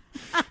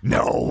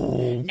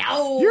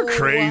 No. You're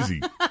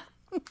crazy.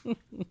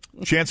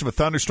 Chance of a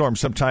thunderstorm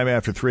sometime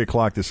after 3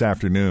 o'clock this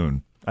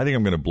afternoon. I think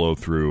I'm going to blow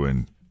through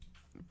and...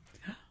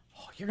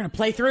 Oh, you're going to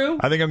play through?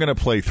 I think I'm going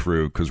to play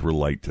through because we're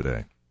light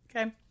today.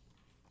 Okay.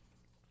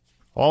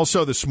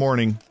 Also this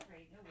morning,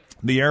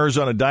 the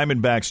Arizona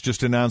Diamondbacks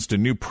just announced a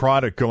new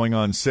product going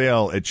on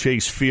sale at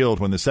Chase Field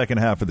when the second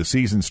half of the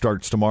season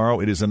starts tomorrow.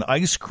 It is an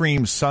ice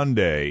cream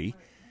sundae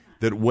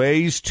that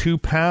weighs 2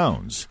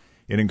 pounds.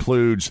 It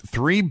includes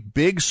 3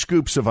 big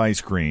scoops of ice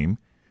cream,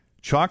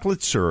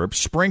 chocolate syrup,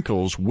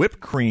 sprinkles, whipped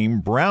cream,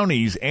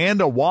 brownies,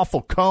 and a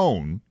waffle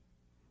cone.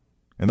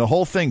 And the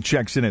whole thing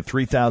checks in at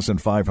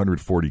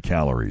 3,540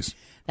 calories.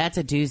 That's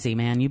a doozy,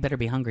 man. You better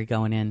be hungry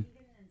going in.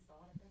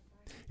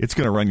 It's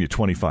going to run you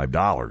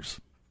 $25.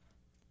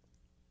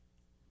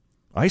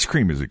 Ice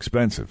cream is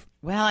expensive.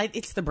 Well,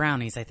 it's the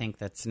brownies, I think,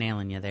 that's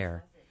nailing you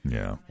there.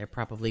 Yeah. They're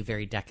probably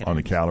very decadent. On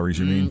the calories,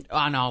 you mean?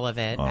 On all of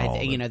it. On all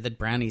of it. The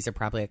brownies are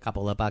probably a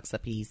couple of bucks a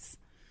piece.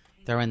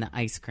 Throw in the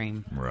ice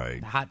cream. Right.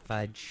 The hot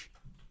fudge.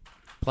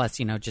 Plus,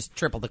 just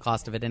triple the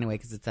cost of it anyway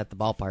because it's at the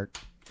ballpark.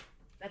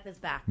 Beth is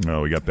back.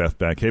 Oh, we got Beth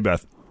back. Hey,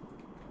 Beth.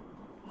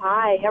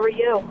 Hi, how are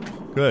you?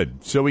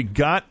 Good. So we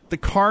got the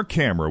car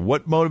camera.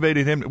 What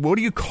motivated him? What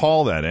do you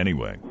call that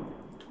anyway?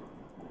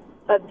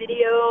 A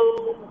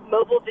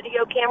mobile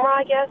video camera,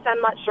 I guess. I'm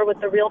not sure what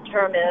the real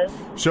term is.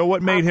 So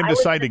what made him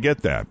decide to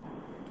get that?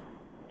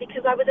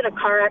 Because I was in a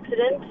car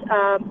accident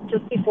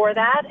just before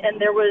that,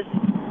 and there was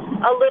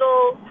a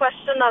little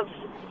question of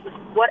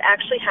what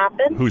actually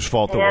happened. Whose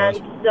fault it was?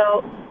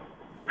 So,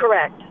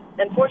 correct.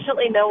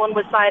 Unfortunately, no one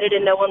was cited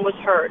and no one was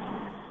hurt.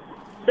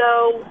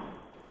 So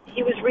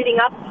he was reading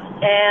up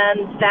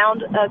and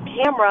found a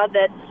camera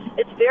that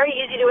it's very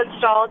easy to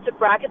install. It's a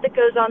bracket that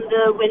goes on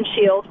the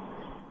windshield,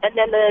 and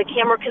then the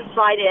camera can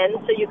slide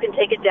in so you can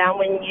take it down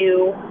when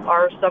you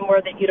are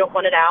somewhere that you don't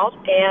want it out.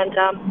 And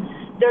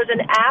there's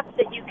an app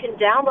that you can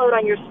download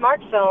on your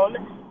smartphone,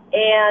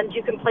 and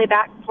you can play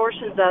back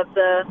portions of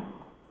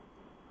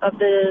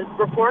the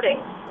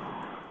recording.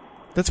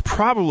 That's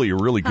probably a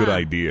really good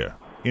idea.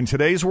 In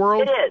today's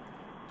world? It is.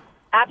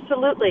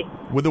 Absolutely.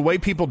 With the way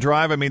people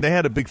drive, I mean, they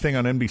had a big thing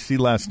on NBC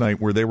last night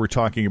where they were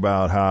talking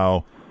about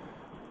how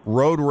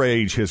road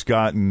rage has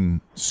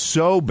gotten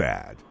so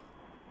bad.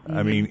 Mm-hmm.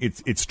 I mean,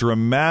 it's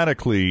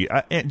dramatically,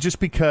 just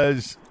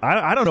because,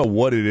 I don't know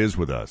what it is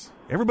with us.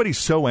 Everybody's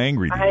so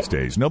angry these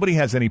days. Nobody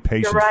has any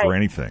patience for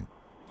anything.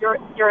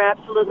 You're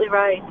absolutely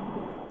right.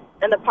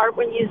 And the part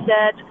when you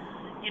said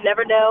you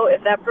never know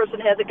if that person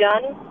has a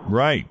gun.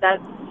 Right.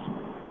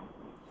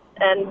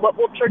 And what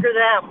will trigger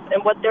them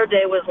and what their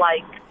day was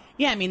like.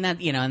 Yeah, I mean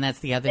that, and that's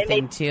the other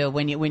thing too.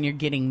 When you're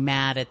getting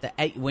mad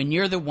when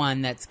you're the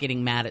one that's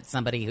getting mad at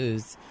somebody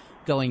who's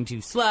going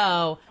too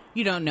slow,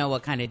 you don't know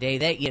what kind of day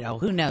they,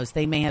 who knows?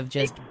 They may have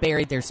just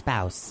buried their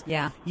spouse.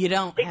 Yeah, you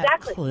don't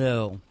have a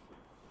clue.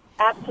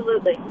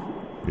 Absolutely.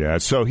 Yeah.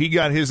 So he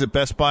got his at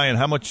Best Buy, and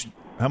how much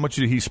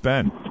did he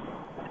spend?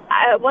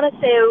 I want to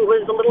say it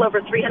was a little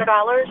over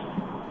 $300.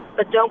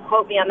 But don't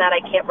quote me on that.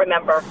 I can't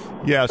remember.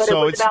 Yeah, but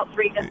so it was about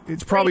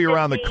it's probably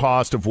around the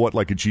cost of what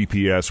like a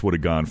GPS would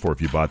have gone for if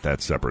you bought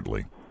that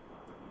separately.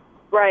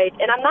 Right,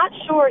 and I'm not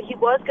sure. He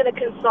was going to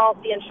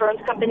consult the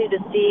insurance company to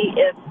see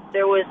if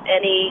there was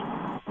any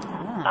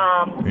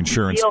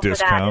insurance deal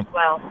discount for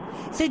that as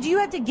well. So do you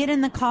have to get in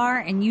the car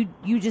and you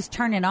just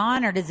turn it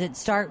on, or does it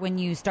start when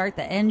you start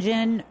the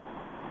engine?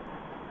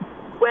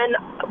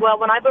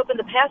 When I've opened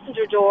the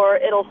passenger door,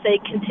 it'll say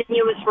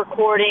continuous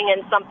recording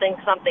and something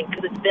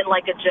because it's been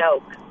like a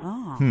joke.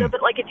 Oh. So,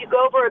 but like if you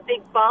go over a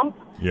big bump,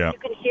 yeah, you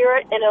can hear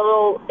it and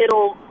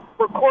it'll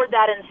record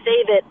that and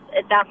save it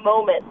at that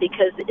moment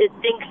because it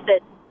thinks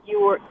that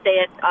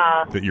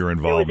that you're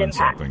involved in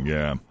something.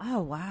 Yeah.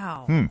 Oh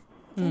wow.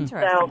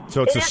 Interesting.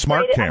 So it's a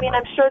smart camera. I mean,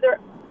 I'm sure there.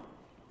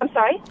 I'm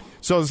sorry.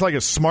 So it's like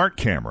a smart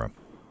camera.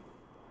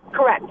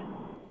 Correct.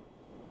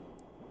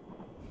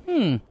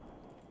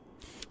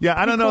 Yeah,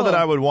 I don't know that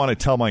I would want to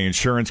tell my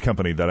insurance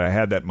company that I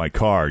had that in my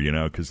car,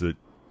 because it.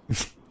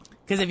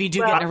 Because if you do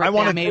get in a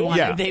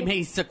wreck, they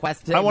may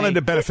sequester. I wanted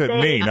to benefit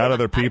me, not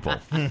other people.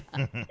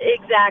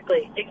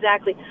 Exactly.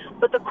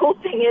 But the cool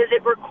thing is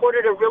it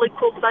recorded a really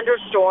cool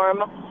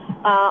thunderstorm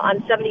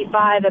on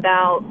 75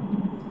 about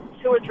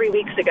 2 or 3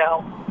 weeks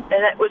ago,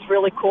 and that was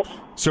really cool.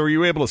 So are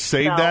you able to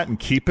save that and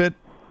keep it?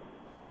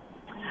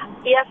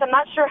 Yes, I'm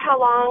not sure how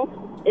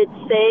long it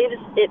saves.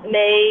 It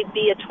may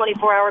be a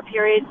 24-hour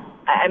period.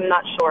 I'm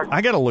not sure.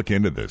 I got to look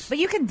into this. But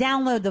you can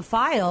download the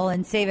file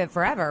and save it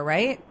forever,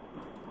 right?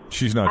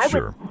 She's not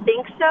sure. I would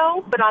think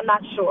so, but I'm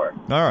not sure.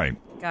 All right.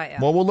 Got ya.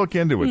 Well, we'll look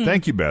into it.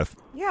 Thank you, Beth.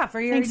 Yeah, for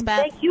your Thanks,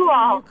 Beth. Thank you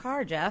all. Your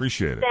car, Jeff.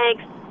 Appreciate it.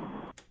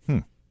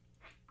 Thanks.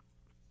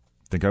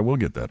 Think I will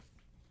get that.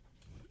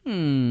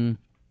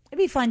 It'd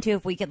be fun, too,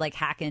 if we could,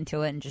 hack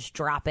into it and just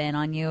drop in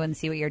on you and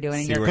see what you're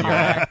doing in your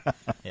car.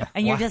 Yeah.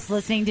 And you're just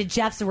listening to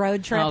Jeff's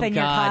road trip in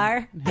your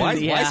car. Why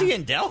is he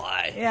in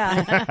Delhi?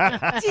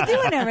 Yeah. What's he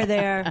doing over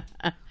there?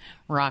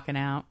 Rocking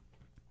out.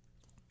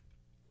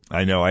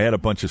 I know. I had a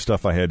bunch of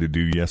stuff I had to do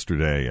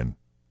yesterday, and,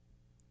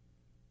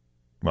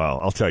 well,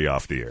 I'll tell you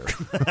off the air.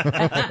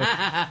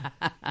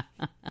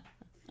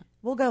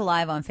 We'll go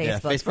live on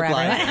Facebook, Facebook forever.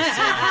 Live.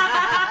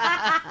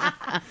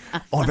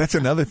 Oh, that's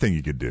another thing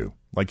you could do.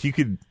 You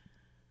could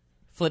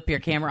flip your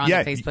camera on the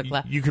Facebook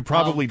Live. You could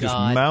probably just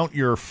mount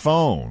your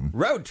phone.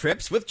 Road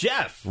trips with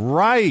Jeff.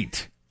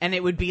 Right. And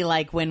it would be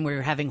like when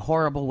we're having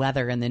horrible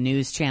weather and the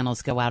news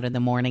channels go out in the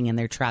morning in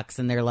their trucks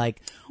and they're like,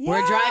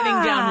 we're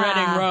driving down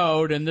Reading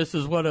Road and this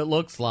is what it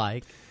looks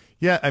like.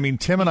 Yeah, I mean,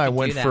 Tim and I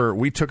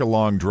we took a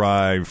long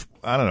drive,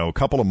 I don't know, a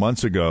couple of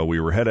months ago. We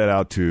were headed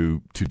out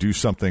to do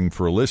something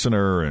for a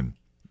listener, and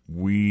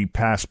we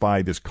passed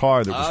by this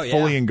car that was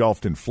fully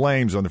engulfed in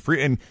flames on the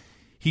free. And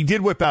he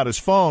did whip out his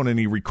phone and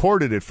he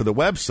recorded it for the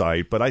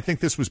website, but I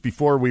think this was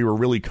before we were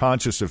really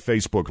conscious of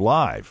Facebook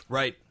Live.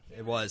 Right,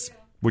 it was.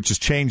 Which has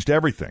changed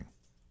everything.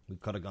 We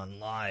could have gone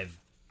live.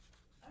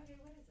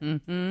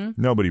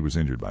 Nobody was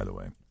injured, by the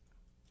way.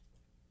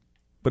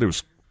 But it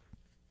was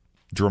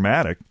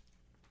dramatic.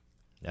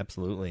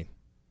 Absolutely.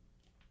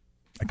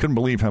 I couldn't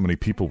believe how many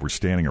people were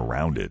standing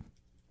around it.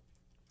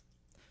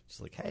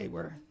 Just like, hey,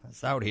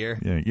 it's out here.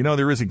 Yeah,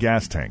 there is a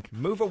gas tank.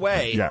 Move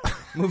away. Yeah.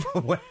 Move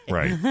away.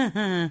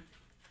 Right.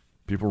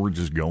 People were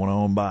just going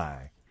on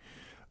by.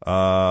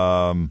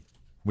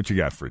 What you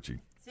got, Fritchie?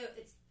 So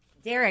it's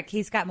Derek,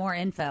 he's got more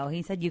info.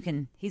 He said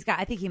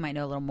I think he might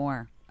know a little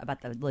more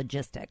about the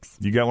logistics.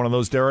 You got one of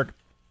those, Derek?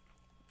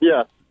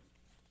 Yeah.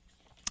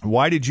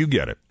 Why did you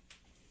get it?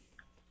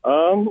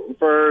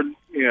 For,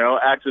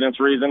 accidents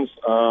reasons.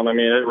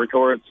 It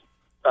records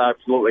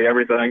absolutely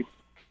everything.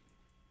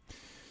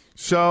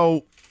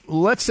 So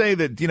let's say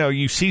that,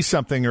 you see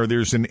something or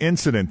there's an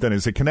incident, then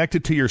is it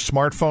connected to your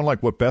smartphone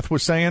like what Beth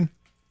was saying?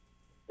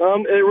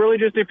 It really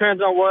just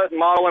depends on what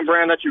model and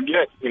brand that you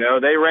get.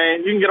 They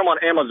range, you can get them on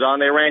Amazon.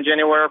 They range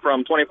anywhere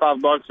from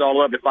 $25 all the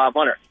way up to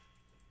 $500.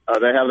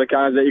 They have the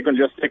kinds that you can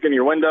just stick in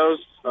your windows.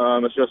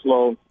 It's just a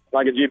little,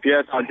 like a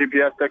GPS, how a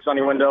GPS sticks on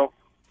your window.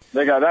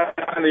 They got that.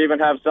 They even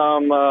have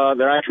some,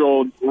 their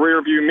actual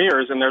rear view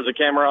mirrors, and there's a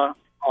camera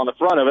on the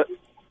front of it.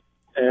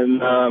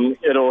 And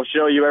it'll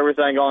show you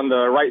everything on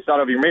the right side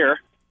of your mirror.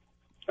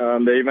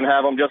 They even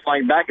have them just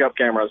like backup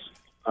cameras.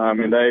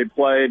 And they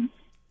played,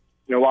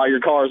 while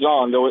your car's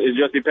on. It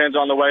just depends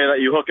on the way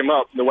that you hook them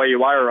up, the way you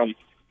wire them.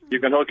 You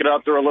can hook it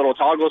up through a little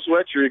toggle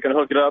switch, or you can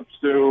hook it up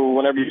to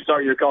whenever you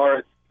start your car,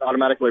 it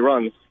automatically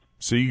runs.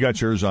 So you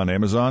got yours on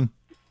Amazon?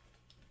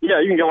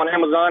 Yeah, you can go on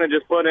Amazon and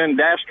just put in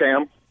dash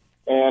cam.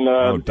 And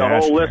the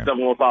whole list of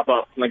them will pop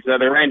up. Like I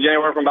said, they range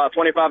anywhere from about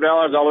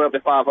 $25 all the way up to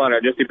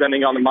 $500, just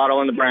depending on the model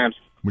and the brand.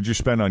 What'd you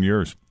spend on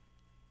yours?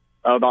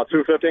 About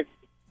 $250.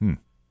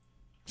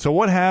 So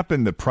what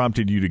happened that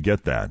prompted you to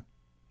get that?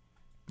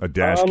 A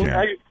dash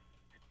cam.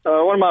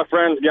 One of my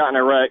friends got in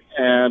a wreck,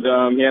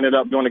 and he ended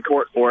up going to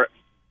court for it.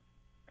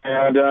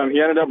 And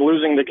he ended up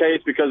losing the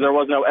case because there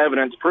was no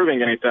evidence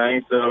proving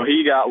anything. So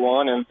he got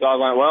one, and so I was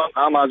like, well,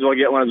 I might as well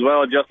get one as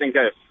well, just in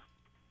case.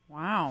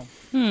 Wow.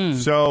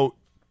 So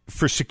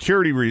for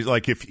security reasons,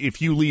 like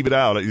if you leave it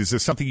out, is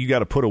this something you got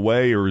to put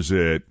away, or is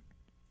it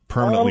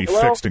permanently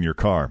fixed in your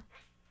car?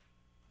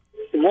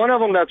 One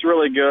of them that's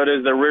really good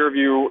is the rear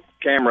view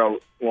camera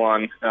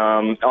one.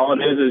 All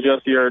it is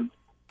just your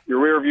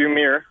rear view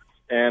mirror,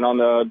 and on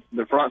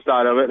the front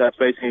side of it that's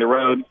facing the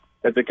road,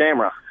 it's a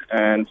camera.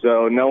 And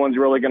so no one's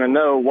really going to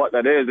know what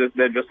that is.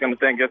 They're just going to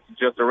think it's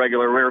just a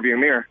regular rear view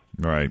mirror.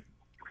 Right.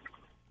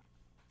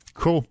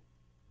 Cool.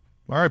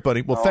 All right,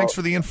 buddy. Well, thanks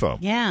for the info.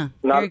 Yeah.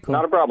 Not a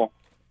problem.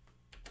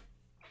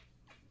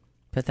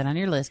 Put that on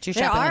your list.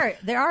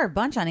 There are a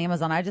bunch on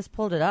Amazon. I just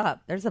pulled it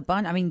up. There's a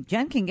bunch. I mean,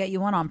 Jen can get you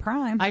one on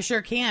Prime. I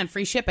sure can.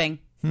 Free shipping.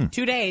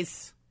 2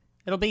 days.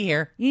 It'll be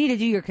here. You need to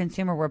do your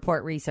Consumer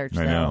Report research,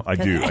 though. I know. I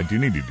do. I do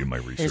need to do my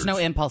research. There's no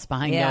impulse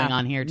buying going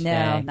on here today.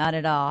 No, not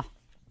at all.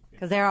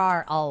 Because there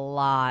are a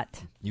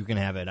lot. You can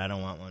have it. I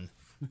don't want one.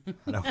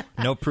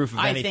 No proof of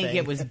anything. I think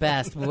it was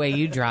best the way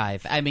you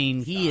drive. I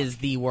mean, he is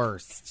the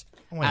worst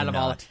out of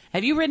all.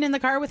 Have you ridden in the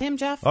car with him,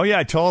 Jeff? Oh, yeah.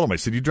 I told him. I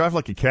said, you drive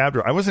like a cab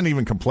driver. I wasn't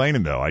even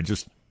complaining, though. I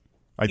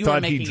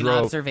thought he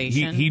drove.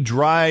 Observation. He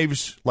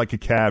drives like a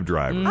cab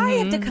driver. I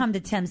have to come to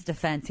Tim's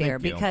defense here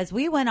because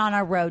we went on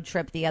a road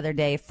trip the other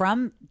day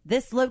from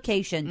this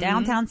location,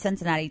 downtown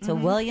Cincinnati, to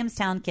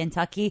Williamstown,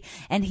 Kentucky,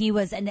 and he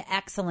was an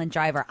excellent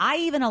driver. I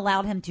even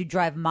allowed him to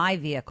drive my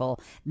vehicle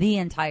the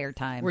entire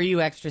time. Were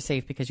you extra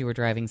safe because you were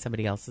driving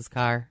somebody else's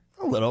car?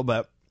 A little,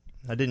 but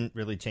I didn't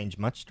really change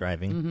much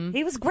driving.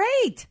 He was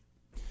great.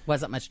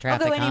 Wasn't much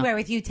traffic. I'll go anywhere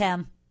with you,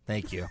 Tim.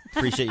 Thank you.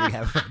 Appreciate you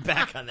having me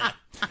back on that.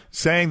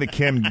 Saying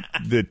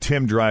that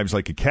Tim drives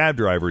like a cab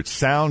driver, it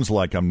sounds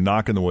like I'm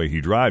knocking the way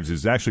he drives.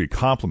 Is actually a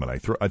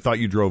compliment. I thought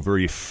you drove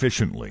very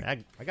efficiently.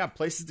 I got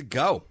places to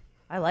go.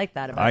 I like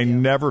that about you. I you.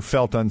 never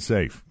felt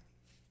unsafe.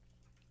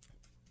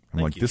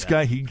 I'm like, this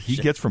guy, he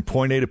gets from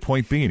point A to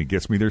point B, and he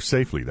gets me there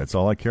safely. That's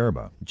all I care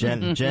about.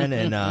 Jen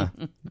and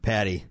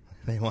Patty,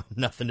 they want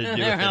nothing to do with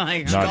it.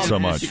 Like, not so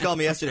much. She called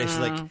me yesterday. She's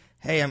like,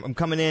 hey, I'm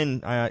coming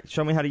in.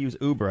 Show me how to use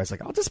Uber. I was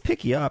like, I'll just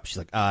pick you up. She's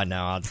like,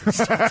 no, I'll just use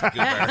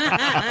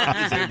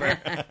Uber.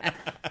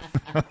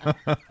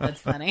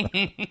 That's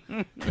funny.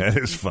 That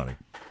is funny.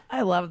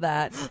 I love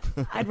that.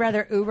 I'd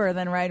rather Uber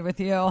than ride with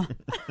you.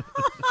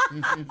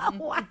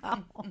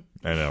 Wow.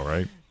 I know,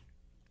 right?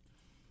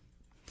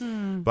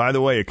 By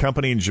the way, a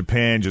company in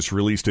Japan just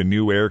released a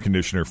new air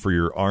conditioner for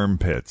your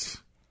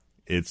armpits.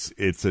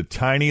 It's a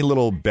tiny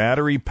little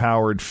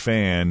battery-powered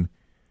fan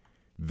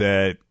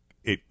that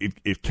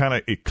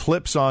it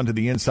clips onto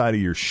the inside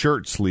of your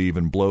shirt sleeve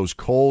and blows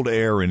cold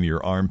air into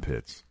your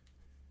armpits.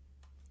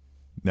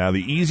 Now,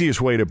 the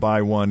easiest way to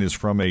buy one is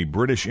from a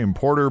British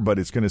importer, but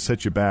it's going to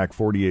set you back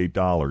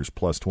 $48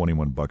 plus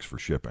 $21 for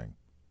shipping.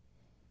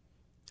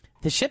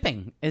 The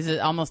shipping is it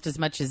almost as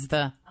much as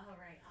the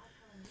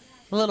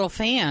little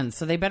fan,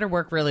 so they better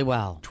work really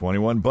well.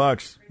 $21.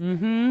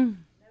 Mm-hmm.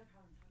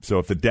 So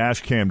if the dash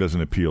cam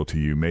doesn't appeal to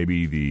you,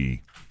 maybe the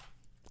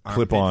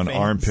clip-on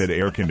armpit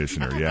air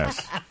conditioner,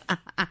 yes.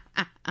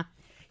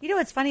 You know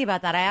what's funny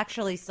about that? I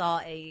actually saw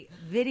a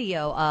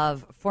video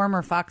of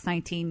former Fox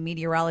 19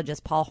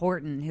 meteorologist Paul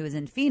Horton, who is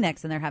in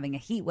Phoenix, and they're having a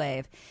heat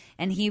wave.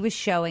 And he was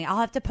showing, I'll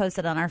have to post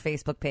it on our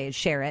Facebook page,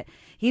 share it.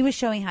 He was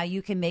showing how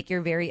you can make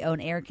your very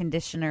own air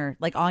conditioner,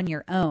 like on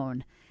your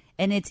own.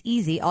 And it's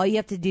easy. All you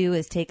have to do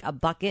is take a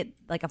bucket,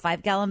 like a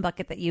 5-gallon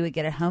bucket that you would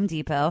get at Home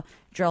Depot,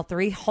 drill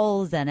 3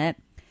 holes in it,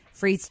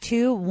 freeze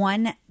 2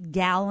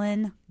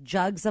 1-gallon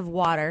jugs of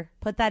water,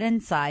 put that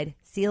inside,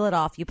 seal it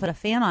off. You put a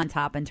fan on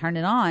top and turn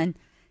it on,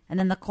 and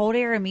then the cold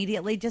air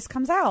immediately just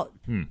comes out.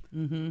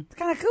 It's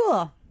kind of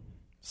cool.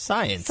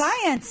 Science.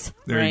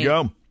 There you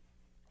go.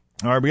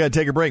 All right, we got to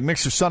take a break.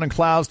 Mix of sun and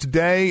clouds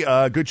today.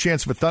 Good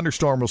chance of a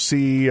thunderstorm. We'll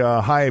see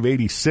a high of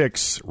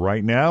 86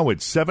 right now.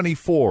 It's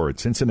 74 at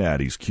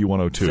Cincinnati's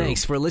Q102.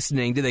 Thanks for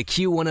listening to the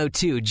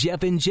Q102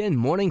 Jeff and Jen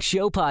Morning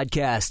Show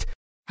podcast.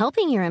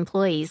 Helping your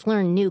employees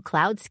learn new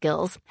cloud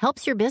skills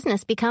helps your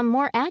business become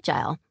more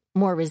agile,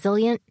 more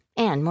resilient,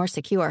 and more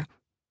secure.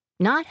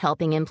 Not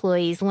helping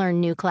employees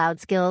learn new cloud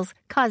skills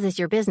causes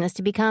your business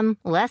to become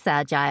less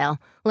agile,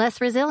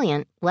 less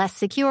resilient, less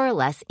secure,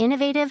 less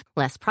innovative,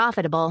 less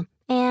profitable,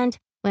 and,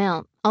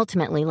 well,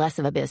 ultimately less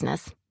of a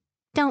business.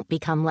 Don't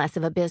become less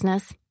of a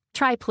business.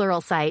 Try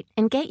Pluralsight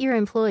and get your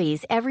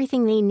employees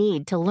everything they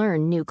need to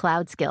learn new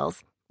cloud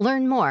skills.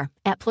 Learn more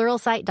at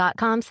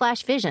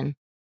pluralsight.com/vision.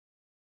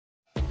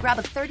 Grab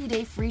a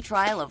 30-day free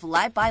trial of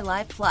Live by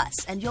Live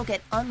Plus, and you'll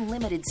get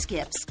unlimited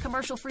skips,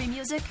 commercial-free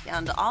music,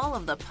 and all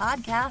of the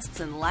podcasts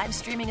and live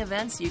streaming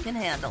events you can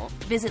handle.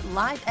 Visit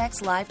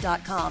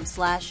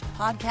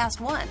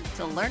livexlive.com/podcast1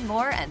 to learn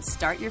more and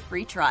start your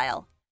free trial.